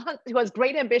who has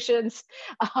great ambitions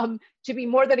to be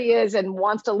more than he is and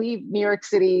wants to leave New York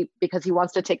City because he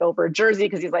wants to take over Jersey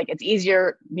because he's like, it's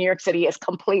easier. New York City is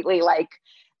completely like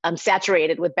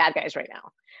saturated with bad guys right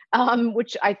now,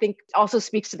 which I think also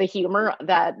speaks to the humor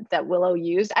that Willow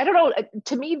used. I don't know.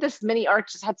 To me, this mini arc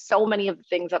just had so many of the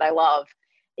things that I love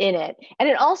in it. And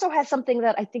it also has something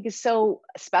that I think is so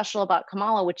special about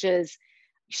Kamala, which is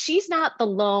she's not the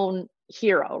lone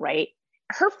hero, right?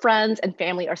 Her friends and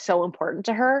family are so important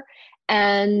to her.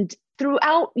 And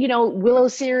throughout,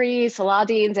 Willow's series,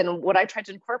 Saladin's, and what I tried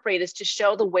to incorporate is to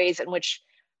show the ways in which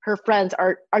her friends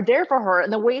are there for her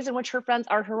and the ways in which her friends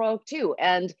are heroic too.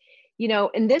 And,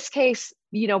 in this case,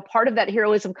 part of that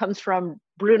heroism comes from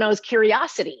Bruno's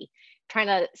curiosity, trying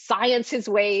to science his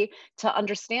way to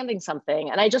understanding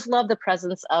something. And I just love the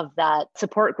presence of that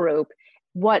support group.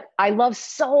 What I love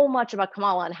so much about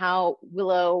Kamala and how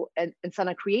Willow and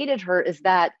Sana created her is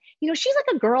that, she's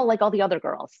like a girl like all the other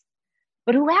girls,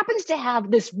 but who happens to have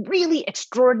this really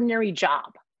extraordinary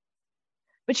job.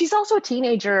 But she's also a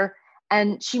teenager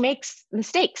and she makes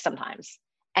mistakes sometimes.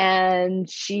 And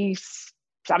she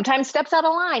sometimes steps out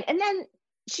of line. And then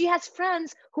she has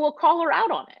friends who will call her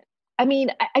out on it. I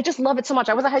mean, I just love it so much.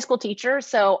 I was a high school teacher,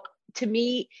 so to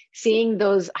me, seeing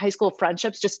those high school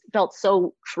friendships just felt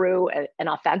so true and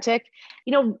authentic.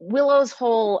 Willow's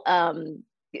whole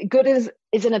good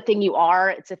isn't a thing you are,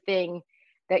 it's a thing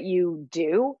that you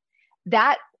do.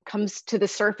 That comes to the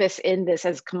surface in this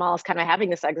as Kamala's kind of having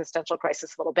this existential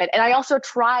crisis a little bit. And I also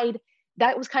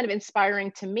that was kind of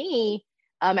inspiring to me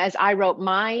as I wrote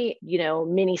my,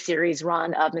 mini series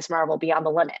run of Miss Marvel Beyond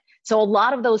the Limit. So a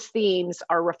lot of those themes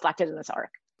are reflected in this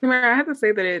arc. Samira, I have to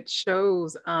say that it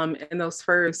shows in those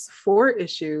first 4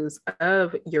 issues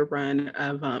of your run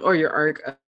of, or your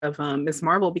arc of Miss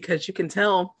Marvel, because you can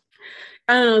tell,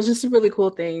 I don't know, it's just a really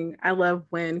cool thing. I love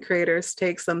when creators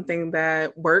take something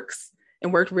that works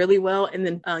and worked really well, and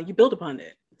then you build upon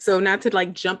it. So not to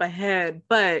like jump ahead,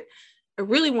 but I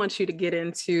really want you to get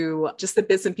into just the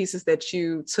bits and pieces that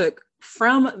you took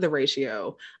from the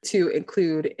ratio to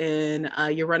include in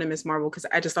your run in Miss Marvel, because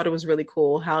I just thought it was really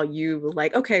cool how you were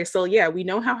like, okay, so yeah, we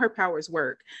know how her powers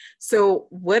work. So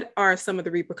what are some of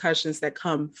the repercussions that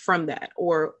come from that,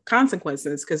 or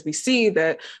consequences? Because we see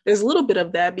that there's a little bit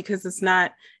of that, because it's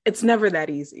never that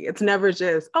easy. It's never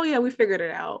just, oh yeah, we figured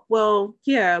it out. Well,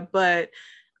 yeah, but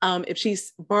if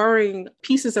she's borrowing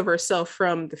pieces of herself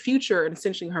from the future and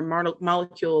essentially her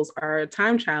molecules are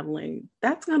time traveling,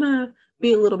 that's going to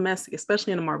be a little messy,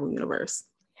 especially in the Marvel universe.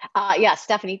 Yeah,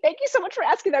 Stephanie, thank you so much for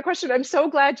asking that question. I'm so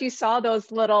glad you saw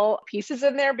those little pieces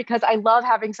in there, because I love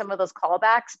having some of those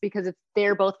callbacks, because it's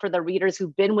there both for the readers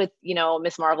who've been with,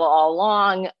 Miss Marvel all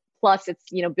along. Plus it's,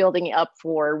 building up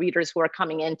for readers who are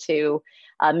coming into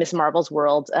Miss Marvel's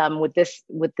world with this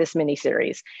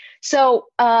miniseries. So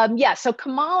so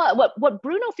Kamala, what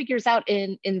Bruno figures out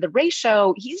in the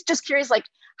ratio, he's just curious, like,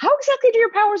 how exactly do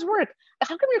your powers work?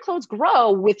 How come your clothes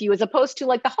grow with you as opposed to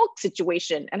like the Hulk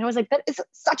situation? And I was like, that is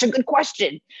such a good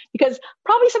question, because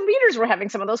probably some readers were having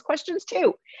some of those questions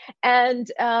too.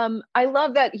 And I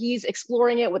love that he's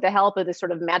exploring it with the help of this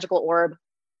sort of magical orb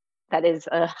that is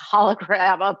a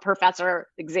hologram of Professor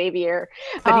Xavier.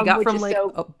 That he got from like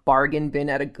a bargain bin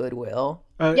at a Goodwill.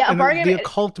 A bargain. The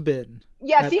occult bin.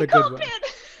 Yes, the occult bin.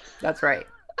 That's right.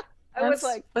 I was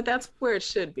like, but that's where it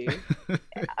should be.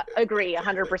 Agree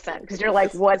 100%. Because you're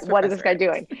like, what is this guy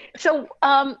doing? So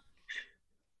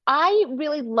I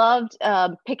really loved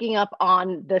picking up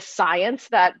on the science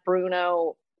that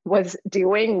Bruno was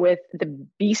doing with the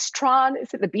Beastron.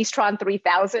 Is it the Beastron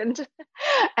 3000?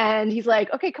 And he's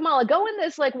like, okay, Kamala, go in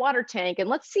this like water tank and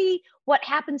let's see what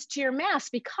happens to your mass,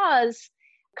 because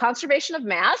conservation of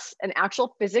mass, an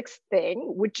actual physics thing,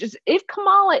 which is if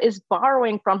Kamala is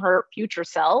borrowing from her future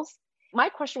selves. My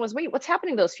question was, wait, what's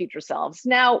happening to those future selves?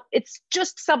 Now it's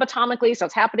just subatomically, so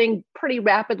it's happening pretty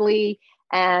rapidly.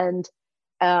 And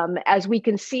as we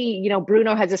can see,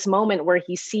 Bruno has this moment where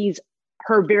he sees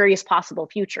her various possible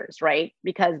futures, right?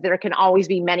 Because there can always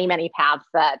be many, many paths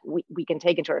that we can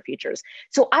take into our futures.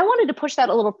 So I wanted to push that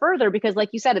a little further, because like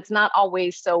you said, it's not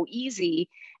always so easy.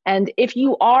 And if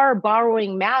you are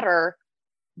borrowing matter,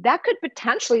 that could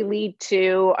potentially lead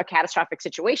to a catastrophic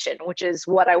situation, which is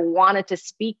what I wanted to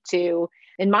speak to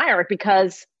in my arc,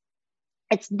 because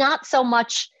it's not so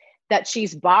much that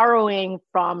she's borrowing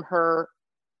from her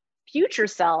future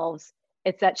selves,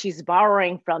 it's that she's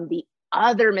borrowing from the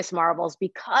other Miss Marvels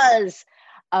because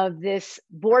of this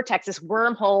vortex, this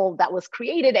wormhole that was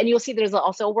created. And you'll see there's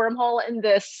also a wormhole in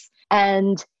this.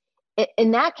 And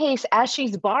in that case, as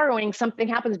she's borrowing, something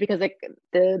happens because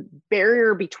the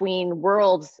barrier between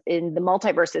worlds in the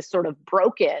multiverse is sort of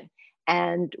broken.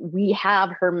 And we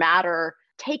have her matter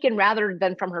taken rather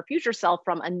than from her future self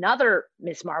from another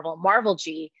Miss Marvel, Marvel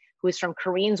G, who is from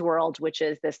Kareen's world, which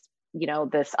is this,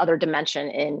 this other dimension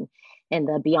in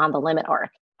the Beyond the Limit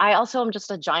arc. I also am just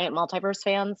a giant multiverse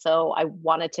fan, so I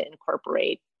wanted to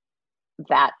incorporate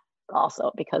that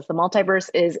also because the multiverse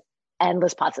is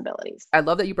endless possibilities. I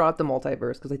love that you brought up the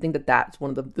multiverse because I think that that's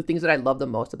one of the things that I love the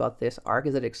most about this arc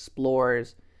is that it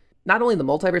explores not only the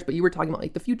multiverse, but you were talking about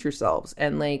like the future selves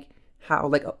and like how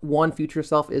like one future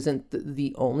self isn't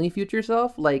the only future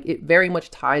self. Like it very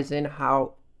much ties in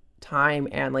how time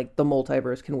and like the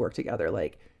multiverse can work together.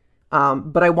 Like,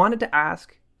 but I wanted to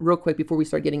ask real quick before we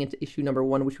start getting into issue number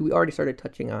 1, which we already started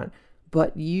touching on.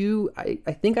 But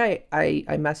I think I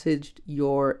messaged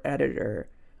your editor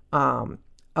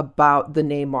about the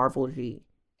name Marvel G.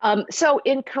 So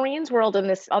in Kareen's world, in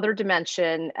this other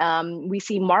dimension, we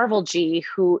see Marvel G,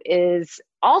 who is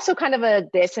also kind of a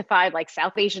deified, like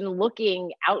South Asian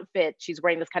looking outfit. She's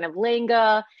wearing this kind of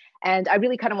lehenga. And I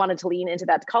really kind of wanted to lean into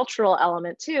that cultural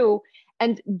element too.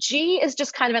 And G is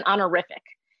just kind of an honorific.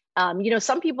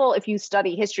 Some people, if you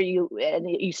study history,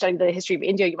 you study the history of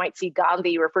India, you might see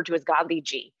Gandhi referred to as Gandhi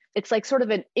G. It's like sort of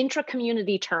an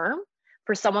intra-community term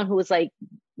for someone who is like,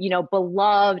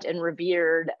 beloved and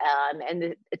revered.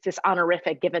 And it's this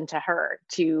honorific given to her,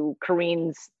 to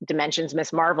Kareen's dimensions,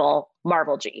 Miss Marvel,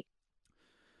 Marvel G.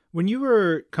 When you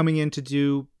were coming in to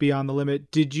do Beyond the Limit,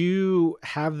 did you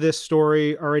have this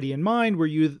story already in mind? Were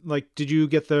you like, did you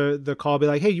get the call, be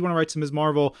like, hey, you want to write some Ms.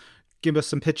 Marvel? Give us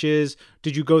some pitches.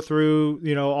 Did you go through,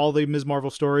 all the Ms. Marvel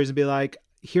stories and be like,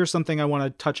 here's something I want to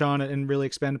touch on and really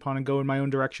expand upon and go in my own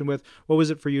direction with? What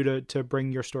was it for you to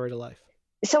bring your story to life?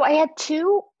 So I had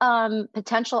 2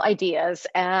 potential ideas,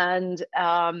 and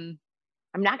I'm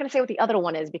not going to say what the other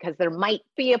one is because there might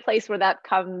be a place where that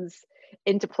comes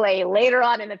into play later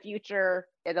on in the future.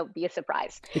 It'll be a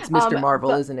surprise. It's Mr. Marvel,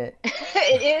 isn't it?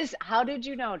 It is. How did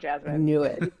you know, Jasmine? I knew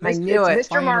it. I knew it.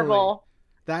 Mr. Finally.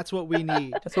 That's That's what we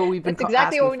need. That's what we've been That's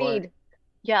exactly what we for. need.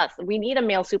 Yes, we need a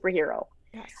male superhero.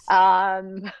 Yes.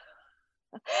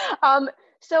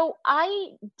 So I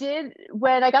did,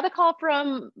 when I got the call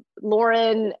from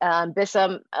Lauren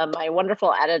Bissam, my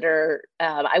wonderful editor,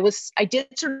 I did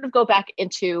sort of go back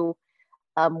into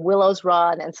Willow's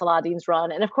run and Saladin's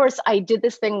run. And of course, I did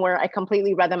this thing where I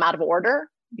completely read them out of order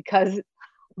because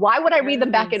why would I read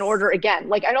them back in order again?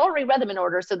 Like I'd already read them in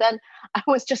order. So then I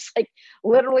was just like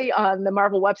literally on the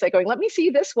Marvel website going, let me see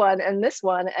this one and this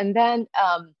one. And then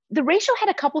the ratio had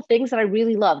a couple things that I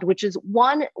really loved, which is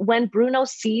one, when Bruno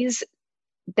sees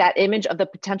that image of the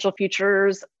potential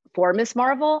futures for Miss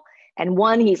Marvel, and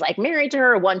one, he's like married to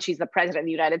her, one, she's the president of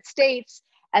the United States.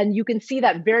 And you can see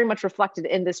that very much reflected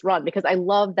in this run because I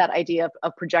love that idea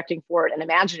of projecting forward and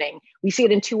imagining. We see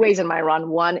it in 2 ways in my run.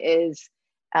 One is,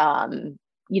 when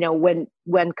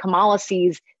Kamala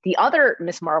sees the other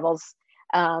Miss Marvels,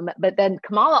 but then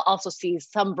Kamala also sees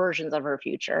some versions of her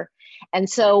future. And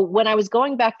so when I was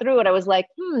going back through it, I was like,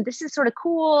 this is sort of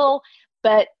cool.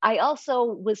 But I also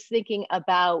was thinking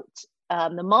about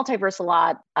the multiverse a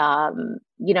lot,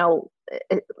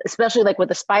 especially like with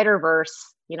the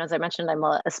Spider-Verse, as I mentioned, I'm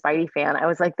a Spidey fan. I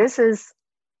was like, this is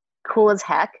cool as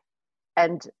heck.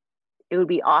 And it would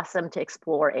be awesome to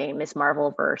explore a Miss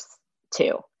Marvel verse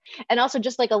too. And also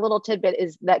just like a little tidbit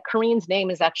is that Kareen's name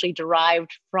is actually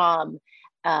derived from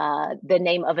the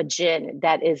name of a djinn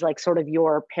that is like sort of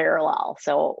your parallel.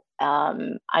 So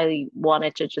I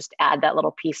wanted to just add that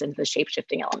little piece into the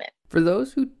shape-shifting element. For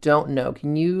those who don't know,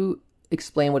 can you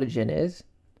explain what a djinn is?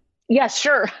 Yes,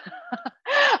 sure.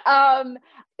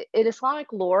 In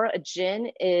Islamic lore, a djinn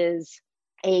is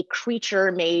a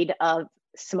creature made of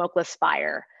smokeless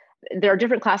fire. There are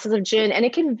different classes of jinn, and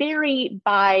it can vary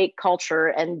by culture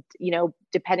and,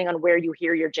 depending on where you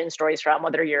hear your jinn stories from,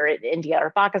 whether you're in India or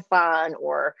Pakistan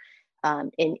or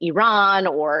in Iran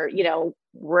or,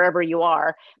 wherever you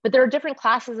are. But there are different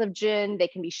classes of jinn. They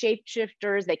can be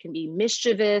shapeshifters. They can be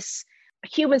mischievous.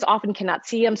 Humans often cannot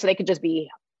see them, so they could just be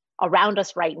around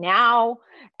us right now.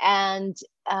 And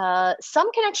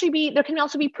some can actually be, there can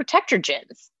also be protector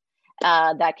jinns.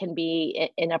 That can be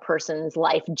in a person's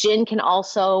life. Jinn can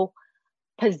also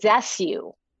possess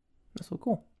you. That's so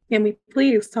cool. Can we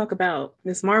please talk about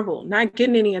Miss Marvel not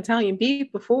getting any Italian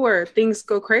beef before things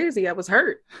go crazy? I was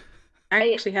hurt.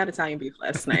 I actually had Italian beef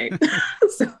last night.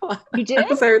 So you did? I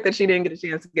was hurt that she didn't get a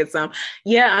chance to get some.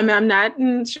 Yeah, I'm not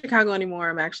in Chicago anymore.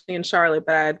 I'm actually in Charlotte,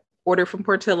 but I ordered from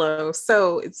Portillo.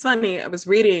 So it's funny. I was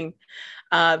reading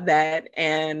that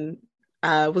and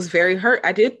was very hurt.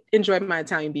 I did enjoy my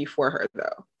Italian beef for her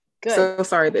though. Good. So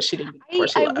sorry that she didn't before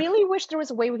she left. I really wish there was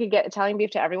a way we could get Italian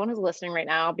beef to everyone who's listening right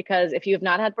now, because if you have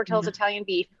not had Portillo's Italian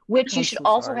beef, which you should so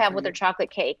also sorry have for with their you. chocolate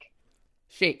cake.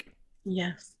 Shake.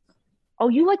 Yes. Oh,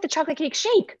 you like the chocolate cake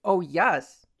shake? Oh,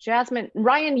 yes. Jasmine,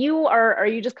 Ryan, are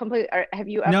you just completely, have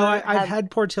you ever No, I've had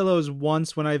Portillo's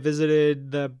once when I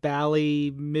visited the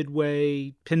Bally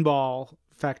Midway Pinball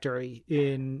Factory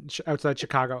outside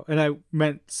Chicago, and I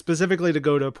meant specifically to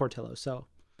go to Portillo's.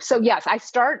 So yes, I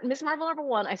start Miss Marvel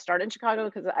 #1. I start in Chicago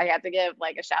because I had to give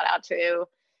like a shout out to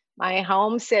my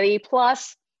home city.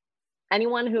 Plus,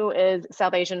 anyone who is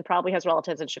South Asian probably has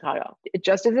relatives in Chicago. It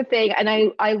just is a thing, and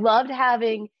I loved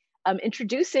having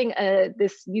introducing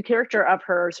this new character of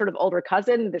her sort of older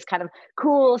cousin, this kind of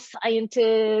cool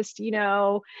scientist, you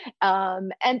know.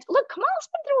 And look, Kamala's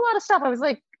been through a lot of stuff. I was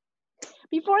like,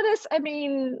 before this, I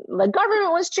mean, the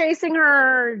government was chasing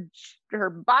her. Her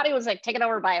body was like taken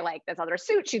over by like this other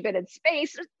suit. She'd been in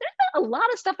space. There's been a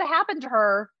lot of stuff that happened to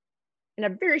her in a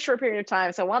very short period of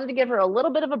time. So I wanted to give her a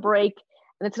little bit of a break.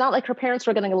 And it's not like her parents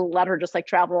were going to let her just like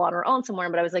travel on her own somewhere.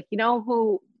 But I was like, you know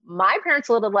who my parents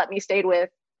would have let me stay with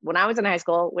when I was in high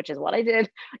school, which is what I did,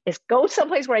 is go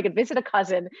someplace where I could visit a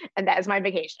cousin. And that is my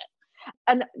vacation.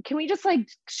 And can we just like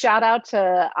shout out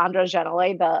to Andra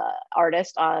Genole, the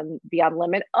artist on Beyond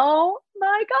Limit? Oh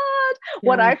my God. Yeah.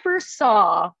 When I first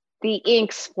saw the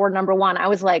inks for #1, I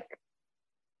was like,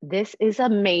 this is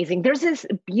amazing. There's this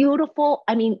beautiful,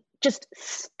 I mean, just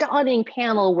stunning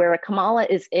panel where Kamala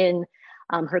is in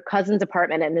her cousin's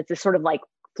apartment, and it's this sort of like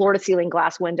floor to ceiling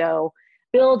glass window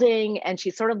building, and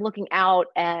she's sort of looking out.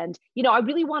 And, you know, I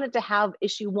really wanted to have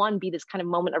issue 1 be this kind of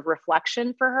moment of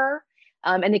reflection for her.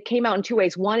 And it came out in 2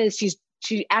 ways. One is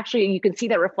she actually, you can see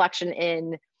that reflection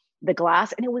in the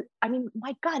glass. And it was, I mean,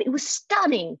 my God, it was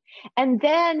stunning. And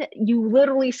then you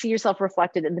literally see yourself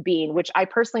reflected in the bean, which I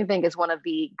personally think is one of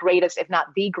the greatest, if not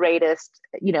the greatest,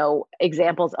 you know,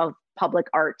 examples of public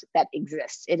art that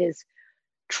exists. It is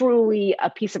truly a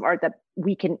piece of art that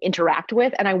we can interact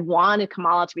with. And I wanted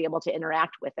Kamala to be able to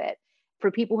interact with it. For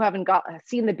people who haven't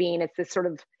seen the bean, it's this sort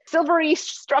of silvery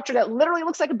structure that literally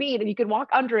looks like a bean, and you can walk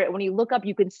under it. When you look up,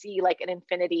 you can see like an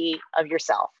infinity of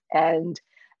yourself. And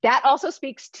that also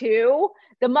speaks to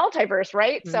the multiverse,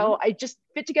 right? Mm-hmm. So I just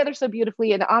fit together so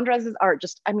beautifully. And Andres' art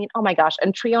just, I mean, oh my gosh.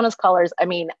 And Triona's colors, I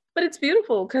mean. But it's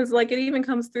beautiful because like it even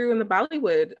comes through in the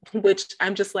Bollywood, which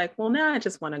I'm just like, well, now I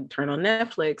just want to turn on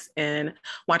Netflix and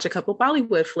watch a couple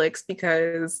Bollywood flicks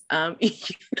because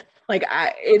like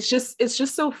it's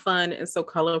just so fun and so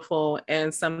colorful,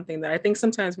 and something that I think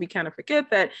sometimes we kind of forget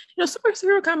that, you know,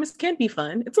 superhero comics can be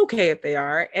fun. It's okay if they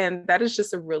are. And that is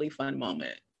just a really fun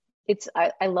moment.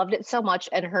 I loved it so much.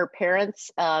 And her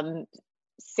parents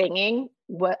singing,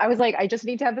 I was like, I just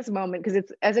need to have this moment, because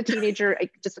it's, as a teenager,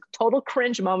 just a total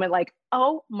cringe moment. Like,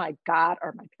 oh my God,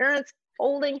 are my parents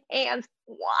holding hands?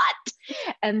 What?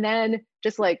 And then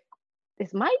just like,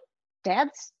 is my dad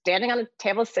standing on a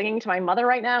table singing to my mother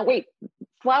right now? Wait,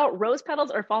 rose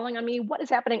petals are falling on me. What is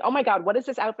happening? Oh my God, what is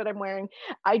this outfit I'm wearing?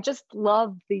 I just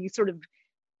love the sort of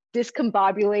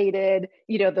discombobulated,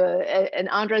 you know, and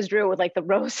Andres drew it with like the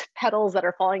rose petals that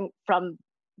are falling from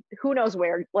who knows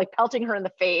where, like pelting her in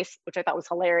the face, which I thought was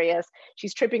hilarious.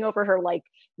 She's tripping over her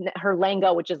her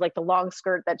lenga, which is like the long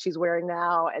skirt that she's wearing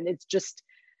now. And it's just,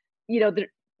 you know,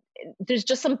 there's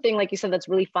just something, like you said, that's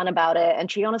really fun about it. And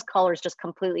Triona's colors just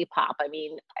completely pop. I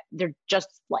mean, they're just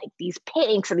like these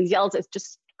pinks and these yellows. It's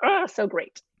just so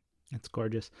great. That's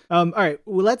gorgeous. All right,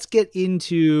 well, let's get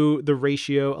into the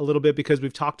ratio a little bit, because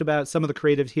we've talked about some of the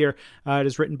creatives here. It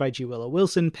is written by G. Willow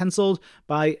Wilson, penciled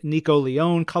by Nico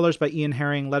Leone, colors by Ian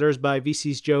Herring, letters by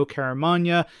VC's Joe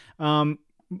Caramagna.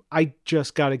 I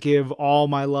just got to give all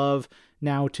my love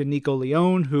now to Nico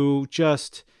Leone, who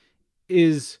just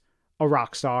is a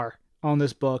rock star on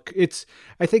this book.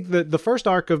 I think the first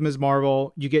arc of Ms.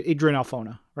 Marvel, you get Adrian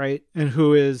Alphona, right? And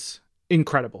who is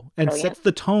incredible and sets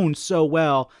the tone so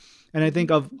well. And I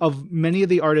think of many of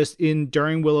the artists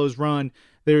during Willow's run,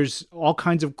 there's all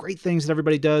kinds of great things that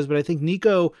everybody does, but I think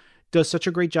Nico does such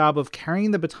a great job of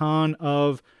carrying the baton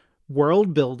of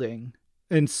world building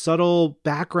and subtle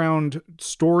background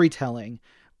storytelling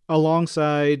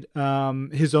alongside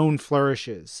his own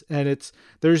flourishes. And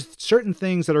there's certain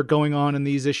things that are going on in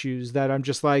these issues that I'm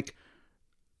just like,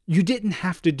 you didn't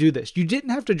have to do this. You didn't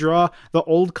have to draw the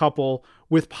old couple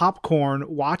with popcorn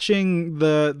watching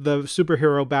the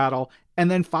superhero battle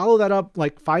and then follow that up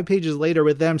like 5 pages later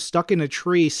with them stuck in a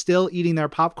tree still eating their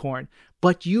popcorn.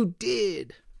 But you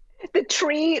did. The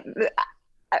tree,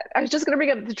 I was just going to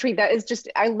bring up the tree. That is just,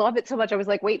 I love it so much. I was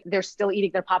like, wait, they're still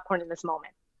eating their popcorn in this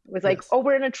moment. It was like, yes. Oh,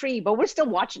 we're in a tree, but we're still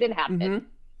watching it happen. Mm-hmm.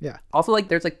 Yeah. Also, like,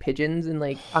 there's like pigeons and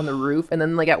like on the roof, and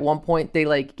then like at one point they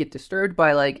like get disturbed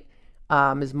by like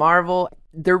Ms. Marvel.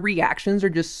 Their reactions are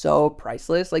just so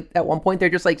priceless. Like at one point they're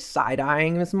just like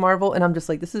side-eyeing Ms. Marvel, and I'm just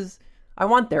like, I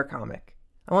want their comic.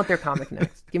 I want their comic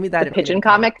next. Give me that the pigeon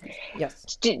comic.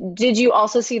 Yes. Did you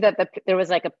also see that there was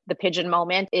like the pigeon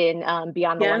moment in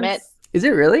Beyond the Limit? Is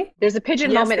it really? There's a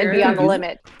pigeon moment in Beyond the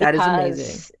Limit. That is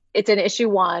amazing. It's in issue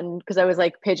 1 because I was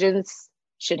like, pigeons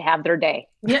should have their day.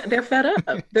 Yeah, they're fed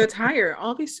up. They're tired.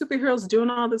 All these superheroes doing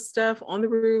all this stuff on the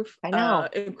roof. I know.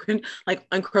 Like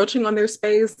encroaching on their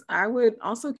space. I would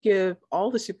also give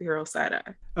all the superheroes side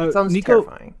eye. Sounds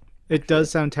terrifying. It does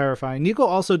sound terrifying. Nico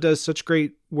also does such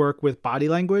great work with body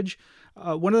language.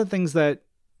 One of the things that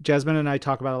Jasmine and I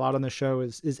talk about a lot on the show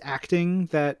is acting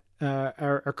that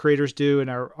our creators do and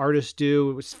our artists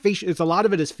do. It's a lot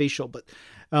of it is facial, but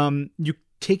you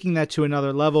taking that to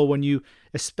another level when you,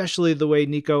 especially the way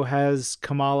Nico has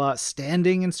Kamala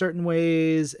standing in certain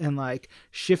ways and like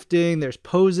shifting, there's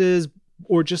poses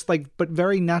or just like, but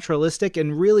very naturalistic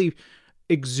and really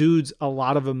exudes a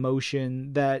lot of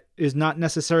emotion that is not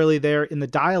necessarily there in the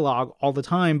dialogue all the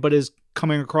time, but is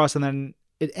coming across, and then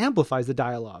it amplifies the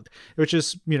dialogue, which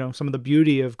is, some of the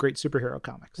beauty of great superhero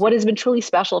comics. What has been truly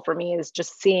special for me is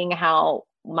just seeing how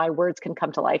my words can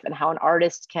come to life and how an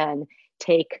artist can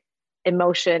take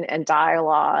emotion and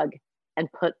dialogue and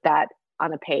put that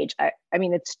on a page. I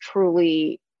mean, it's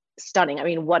truly stunning. I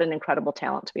mean, what an incredible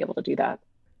talent to be able to do that.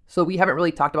 So we haven't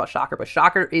really talked about Shocker, but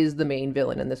Shocker is the main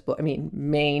villain in this book. I mean,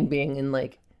 main being in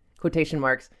like quotation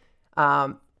marks.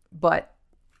 But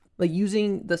like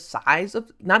using the size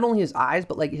of not only his eyes,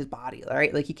 but like his body,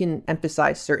 right? Like he can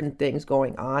emphasize certain things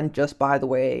going on just by the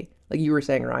way, like you were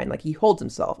saying, Ryan, like he holds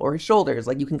himself or his shoulders.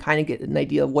 Like you can kind of get an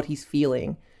idea of what he's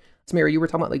feeling. Samira, you were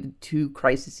talking about like the two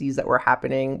crises that were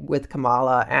happening with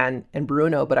Kamala and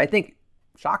Bruno, but I think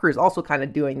Shocker is also kind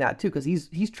of doing that too, because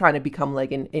he's trying to become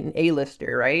like an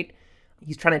A-lister, right?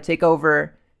 He's trying to take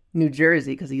over New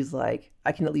Jersey because he's like,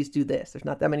 I can at least do this. There's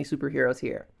not that many superheroes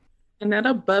here. And that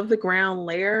above the ground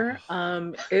layer,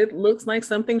 it looks like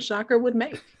something Shocker would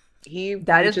make.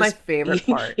 That is my favorite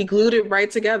part. He glued it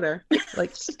right together.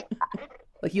 Like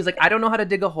he's like, I don't know how to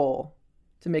dig a hole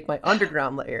to make my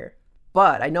underground layer,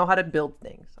 but I know how to build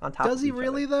things on top of each other. Does he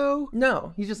really, though?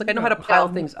 No, he's just like, I know how to pile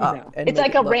things up. No. And it's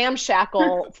like a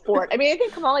ramshackle fort. I mean, I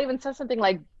think Kamala even says something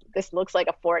like, this looks like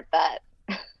a fort that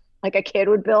like a kid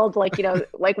would build, like,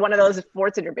 like one of those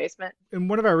forts in your basement. In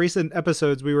one of our recent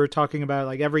episodes, we were talking about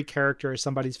like every character is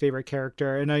somebody's favorite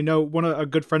character. And I know a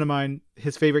good friend of mine,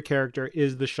 his favorite character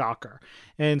is the Shocker.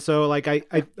 And so like, I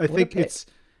think it's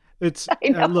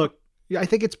look, I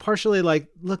think it's partially like,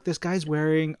 look, this guy's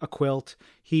wearing a quilt.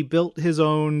 He built his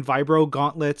own vibro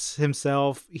gauntlets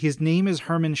himself. His name is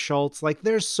Herman Schultz. Like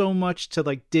there's so much to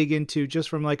like dig into just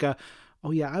from like oh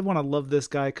yeah, I want to love this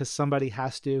guy because somebody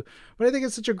has to. But I think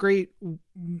it's such a great,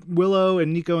 Willow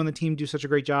and Nico and the team do such a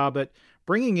great job at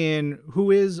bringing in who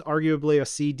is arguably a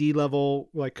CD level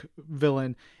like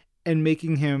villain and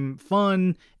making him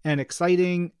fun and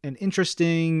exciting and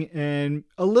interesting and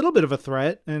a little bit of a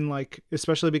threat. And like,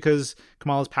 especially because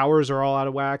Kamala's powers are all out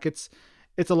of whack. It's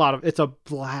a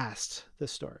blast,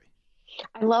 this story.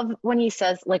 I love when he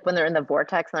says, like when they're in the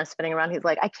vortex and they're spinning around, he's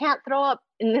like, I can't throw up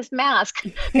in this mask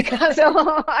because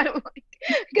it'll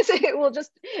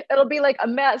be like a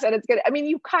mess and it's good. I mean,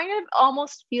 you kind of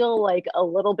almost feel like a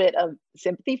little bit of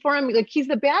sympathy for him. Like he's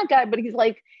the bad guy, but he's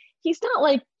not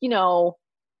like,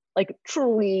 like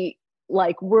truly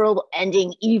like world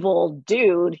ending evil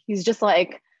dude. He's just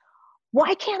like,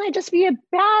 why can't I just be a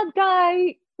bad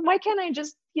guy? Why can't I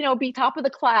just, be top of the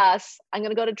class? I'm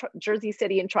going to go to Jersey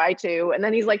City and try to. And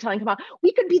then he's like telling Kamala,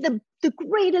 we could be the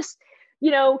greatest,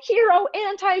 hero,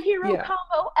 anti-hero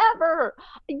combo ever.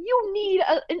 You need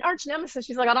an arch nemesis.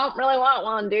 She's like, I don't really want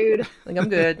one, dude. Like, I'm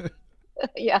good.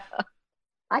 Yeah.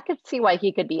 I could see why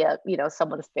he could be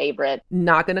someone's favorite.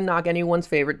 Not going to knock anyone's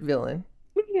favorite villain.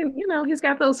 He's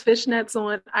got those fishnets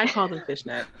on. I call them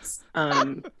fishnets.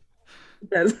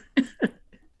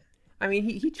 I mean,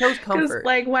 he chose comfort.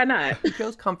 Like, why not? He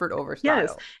chose comfort over style.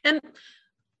 Yes. And,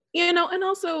 and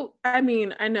also, I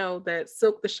mean, I know that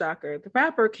Silk the Shocker, the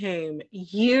rapper, came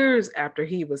years after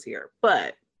he was here.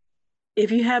 But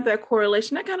if you have that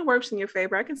correlation, that kind of works in your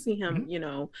favor. I can see him,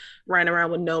 running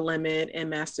around with No Limit and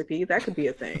Master P. That could be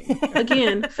a thing.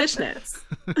 Again, fishnets.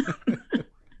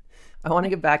 I want to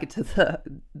get back into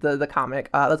the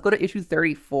comic. Let's go to issue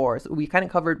 34. So we kind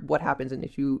of covered what happens in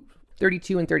issue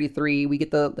 32 and 33. We get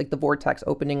the vortex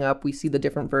opening up. We see the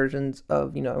different versions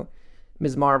of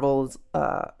Ms. Marvel's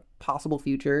possible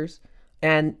futures,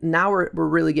 and now we're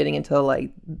really getting into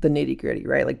like the nitty gritty,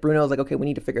 right? Like Bruno's like, okay, we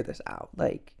need to figure this out.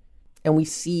 Like And we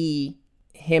see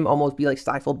him almost be like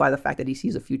stifled by the fact that he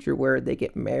sees a future where they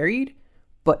get married,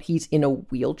 but he's in a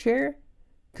wheelchair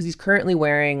because he's currently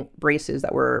wearing braces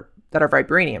that are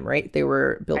vibranium, right? They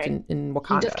were built in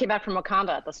Wakanda. He just came back from Wakanda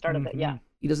at the start of it, yeah.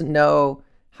 He doesn't know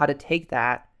how to take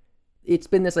that. It's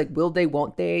been this like will they,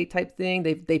 won't they type thing.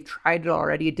 They've tried it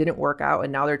already. It didn't work out,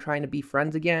 and now they're trying to be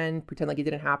friends again, pretend like it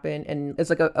didn't happen. And it's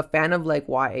like a fan of like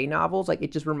YA novels. Like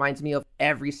it just reminds me of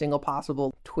every single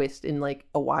possible twist in like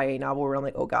a YA novel where I'm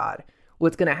like, oh God,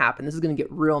 what's gonna happen? This is gonna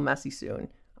get real messy soon.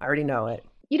 I already know it.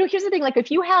 You know, here's the thing, like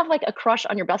if you have like a crush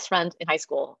on your best friend in high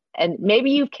school and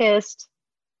maybe you've kissed,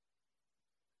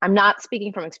 I'm not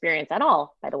speaking from experience at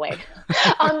all, by the way.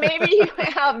 Maybe you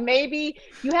have, maybe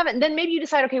you haven't. Then maybe you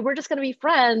decide, okay, we're just going to be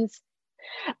friends.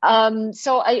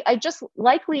 So I just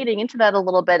like leading into that a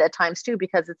little bit at times too,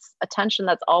 because it's a tension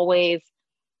that's always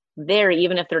there,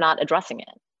 even if they're not addressing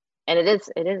it. And it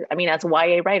is. I mean, as a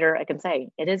YA writer, I can say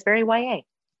it is very YA,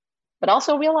 but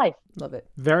also real life. Love it.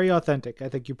 Very authentic. I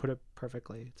think you put it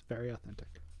perfectly. It's very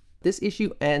authentic. This issue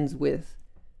ends with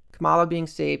Kamala being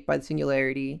saved by the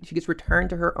Singularity. She gets returned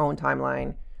to her own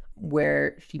timeline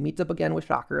where she meets up again with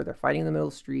Shocker. They're fighting in the middle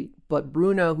of the street. But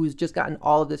Bruno, who's just gotten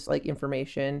all of this like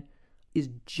information, is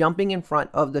jumping in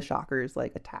front of the Shocker's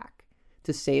like attack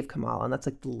to save Kamala. And that's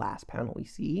like the last panel we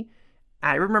see.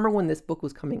 I remember when this book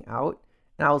was coming out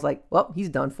and I was like, well, he's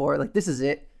done for. Like, this is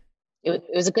it. It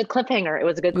was a good cliffhanger. It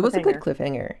was a good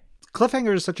cliffhanger.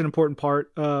 Cliffhanger is such an important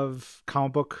part of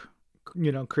comic book,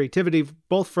 creativity,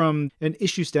 both from an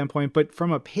issue standpoint, but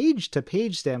from a page to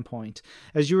page standpoint.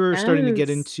 As you were starting to get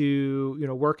into,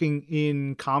 working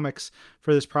in comics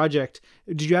for this project,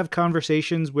 did you have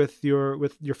conversations with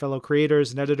your fellow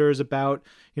creators and editors about,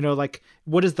 like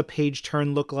what does the page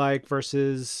turn look like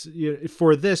versus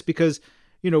for this? Because,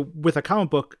 with a comic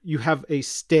book, you have a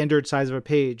standard size of a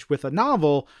page. With a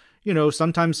novel,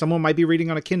 sometimes someone might be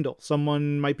reading on a Kindle.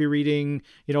 Someone might be reading,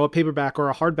 a paperback or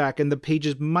a hardback, and the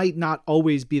pages might not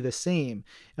always be the same.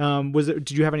 Did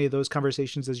you have any of those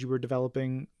conversations as you were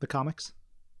developing the comics?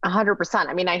 100%.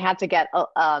 I mean, I had to get,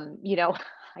 I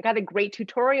got a great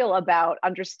tutorial about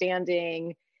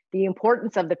understanding the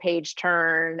importance of the page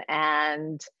turn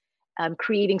and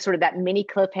creating sort of that mini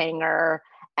cliffhanger.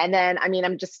 And then,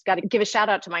 I'm just got to give a shout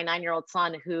out to my 9-year-old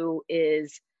son, who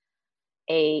is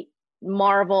a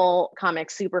Marvel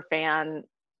Comics super fan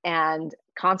and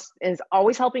is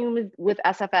always helping with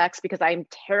SFX because I'm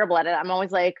terrible at it. I'm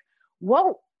always like,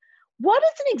 whoa, what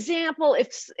is an example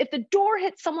if the door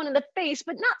hits someone in the face,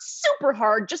 but not super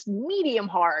hard, just medium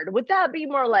hard? Would that be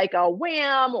more like a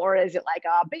wham, or is it like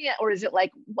a bam, or is it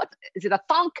like, what is it, a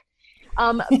thunk?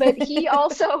 But he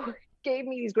also gave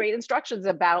me these great instructions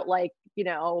about like,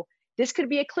 this could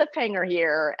be a cliffhanger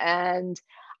here. And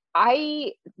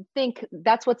I think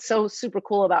that's what's so super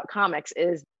cool about comics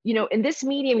is, in this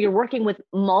medium, you're working with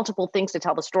multiple things to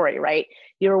tell the story, right?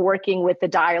 You're working with the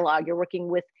dialogue, you're working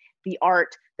with the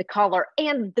art, the color,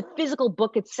 and the physical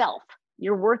book itself.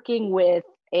 You're working with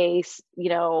a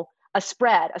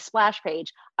spread, a splash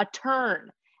page, a turn.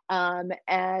 And,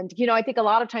 I think a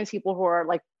lot of times people who are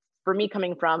like, for me,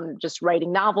 coming from just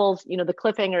writing novels, the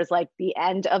cliffhanger is like the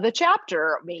end of the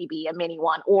chapter, maybe a mini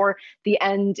one, or the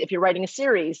end. If you're writing a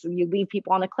series, you leave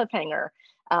people on a cliffhanger.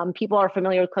 People are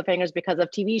familiar with cliffhangers because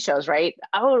of TV shows, right?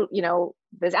 Oh,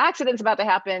 there's accidents about to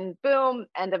happen, boom,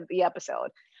 end of the episode.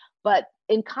 But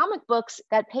in comic books,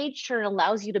 that page turn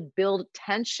allows you to build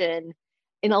tension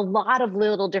in a lot of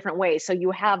little different ways. So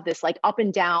you have this like up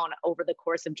and down over the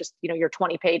course of just, your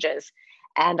 20 pages.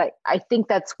 And I think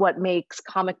that's what makes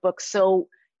comic books so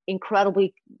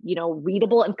incredibly,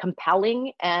 readable and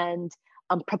compelling and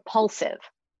propulsive.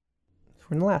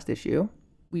 From the last issue,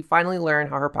 we finally learned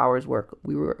how her powers work.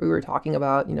 We were talking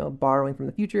about, borrowing from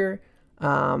the future,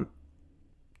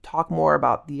 talk more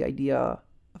about the idea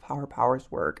of how her powers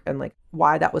work and like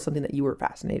why that was something that you were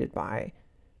fascinated by,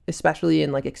 especially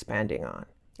in like expanding on,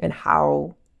 and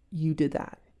how you did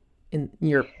that in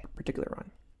your particular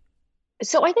run.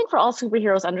 So I think for all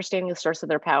superheroes, understanding the source of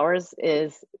their powers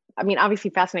is, obviously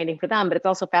fascinating for them, but it's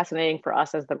also fascinating for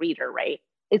us as the reader, right?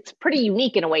 It's pretty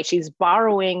unique in a way. She's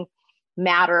borrowing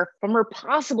matter from her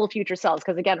possible future selves.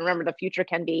 Because again, remember, the future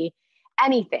can be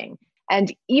anything.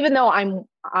 And even though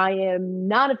I am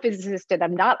not a physicist and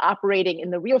I'm not operating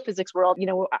in the real physics world,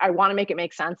 I want to make it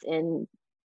make sense in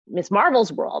Miss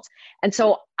Marvel's world. And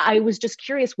so I was just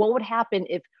curious, what would happen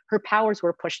if her powers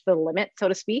were pushed to the limit, so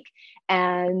to speak,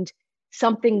 and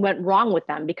something went wrong with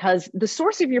them? Because the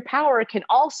source of your power can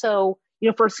also,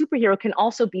 for a superhero, can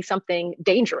also be something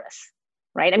dangerous,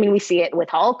 right? We see it with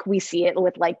Hulk, we see it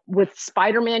with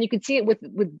Spider-Man, you could see it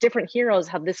with different heroes,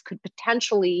 how this could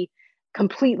potentially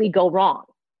completely go wrong.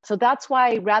 So that's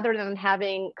why rather than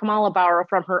having Kamala borrow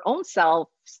from her own self,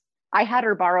 I had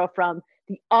her borrow from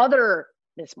the other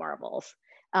Miss Marvels,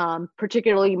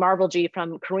 particularly Marvel G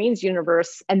from Kareen's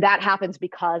universe. And that happens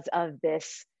because of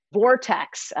this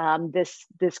vortex,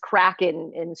 this crack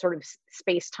in sort of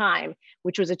space-time,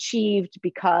 which was achieved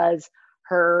because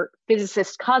her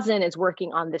physicist cousin is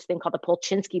working on this thing called the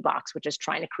Polchinski box, which is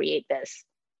trying to create this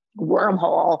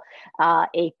wormhole,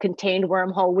 a contained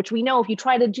wormhole, which we know if you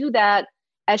try to do that,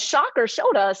 as Shocker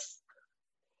showed us,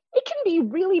 it can be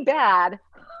really bad.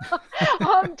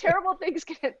 Terrible things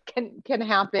can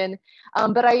happen.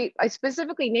 But I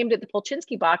specifically named it the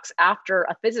Polchinski box after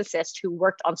a physicist who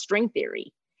worked on string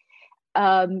theory.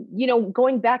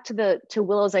 Going back to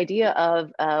Willow's idea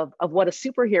of what a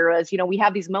superhero is, we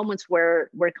have these moments where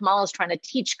Kamala is trying to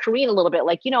teach Kareen a little bit,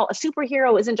 like, a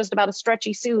superhero isn't just about a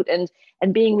stretchy suit and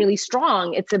being really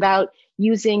strong. It's about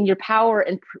using your power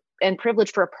and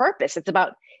privilege for a purpose. It's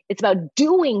about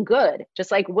doing good.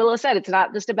 Just like Willow said, it's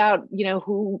not just about,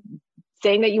 who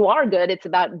saying that you are good. It's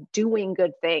about doing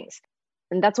good things.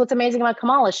 And that's what's amazing about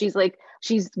Kamala. She's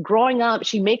growing up.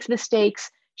 She makes mistakes.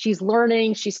 She's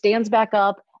learning. She stands back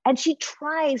up and she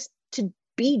tries to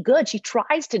be good. She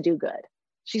tries to do good.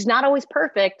 She's not always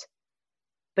perfect,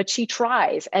 but she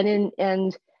tries. And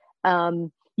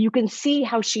you can see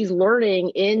how she's learning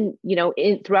in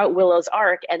throughout Willow's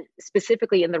arc, and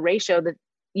specifically in the ratio that,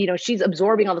 she's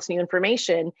absorbing all this new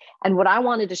information. And what I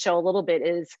wanted to show a little bit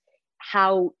is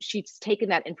how she's taken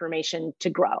that information to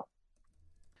grow.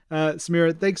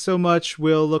 Samira, thanks so much.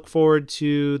 We'll look forward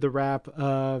to the wrap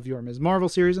of your Ms. Marvel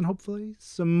series and hopefully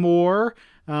some more.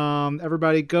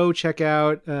 Everybody go check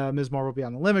out Ms. Marvel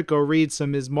Beyond the Limit. Go read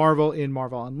some Ms. Marvel in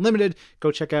Marvel Unlimited.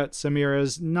 Go check out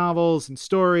Samira's novels and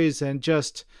stories and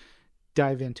just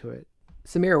dive into it.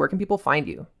 Samira, where can people find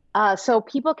you? So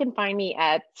people can find me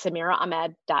at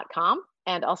samiraahmed.com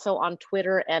and also on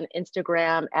Twitter and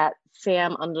Instagram at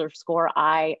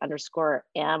Sam_I_M,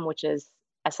 which is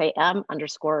SAM_AYE_AHM.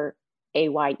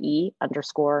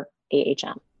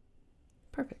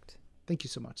 Perfect. Thank you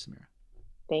so much, Samira.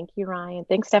 Thank you, Ryan.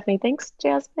 Thanks, Stephanie. Thanks,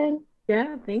 Jasmine.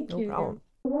 Yeah, thank you. No problem.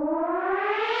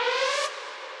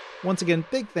 Once again,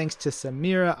 big thanks to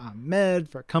Samira Ahmed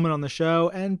for coming on the show,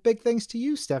 and big thanks to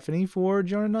you, Stephanie, for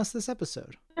joining us this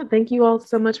episode. Yeah, thank you all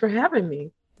so much for having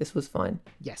me. This was fun.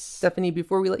 Yes. Stephanie,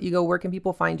 before we let you go, where can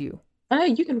people find you?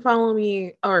 You can follow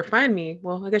me or find me.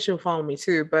 Well, I guess you'll follow me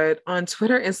too, but on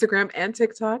Twitter, Instagram, and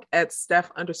TikTok at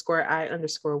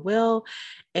Steph_I_Will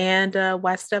and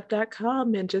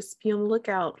ysteph.com, and just be on the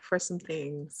lookout for some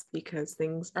things because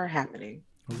things are happening.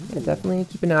 Yeah, definitely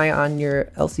keep an eye on your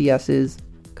LCS's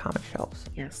comic shelves.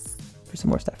 Yes. For some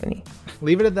more Stephanie.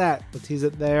 Leave it at that. We'll tease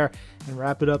it there and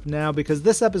wrap it up now because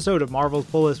this episode of Marvel's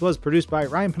Pull List was produced by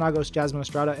Ryan Panagos, Jasmine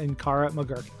Estrada, and Cara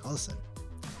McGurk-Ellison.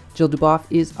 Jill Duboff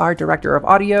is our director of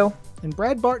audio. And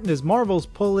Brad Barton is Marvel's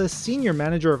Pull List senior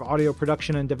manager of audio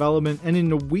production and development. And in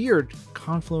a weird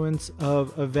confluence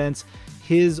of events,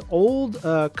 his old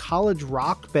college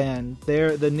rock band,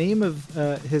 the name of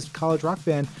his college rock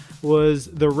band was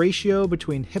The Ratio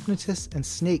Between Hypnotists and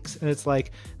Snakes. And it's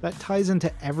like, that ties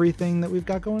into everything that we've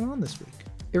got going on this week.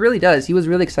 It really does. He was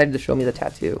really excited to show me the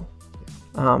tattoo.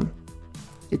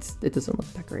 It doesn't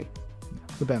look that great.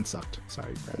 The band sucked.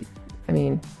 Sorry, Brad. I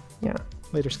mean, yeah.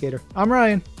 Later, skater. I'm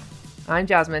Ryan. I'm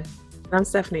Jasmine. I'm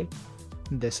Stephanie.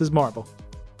 This is Marvel.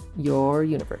 Your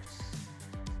universe.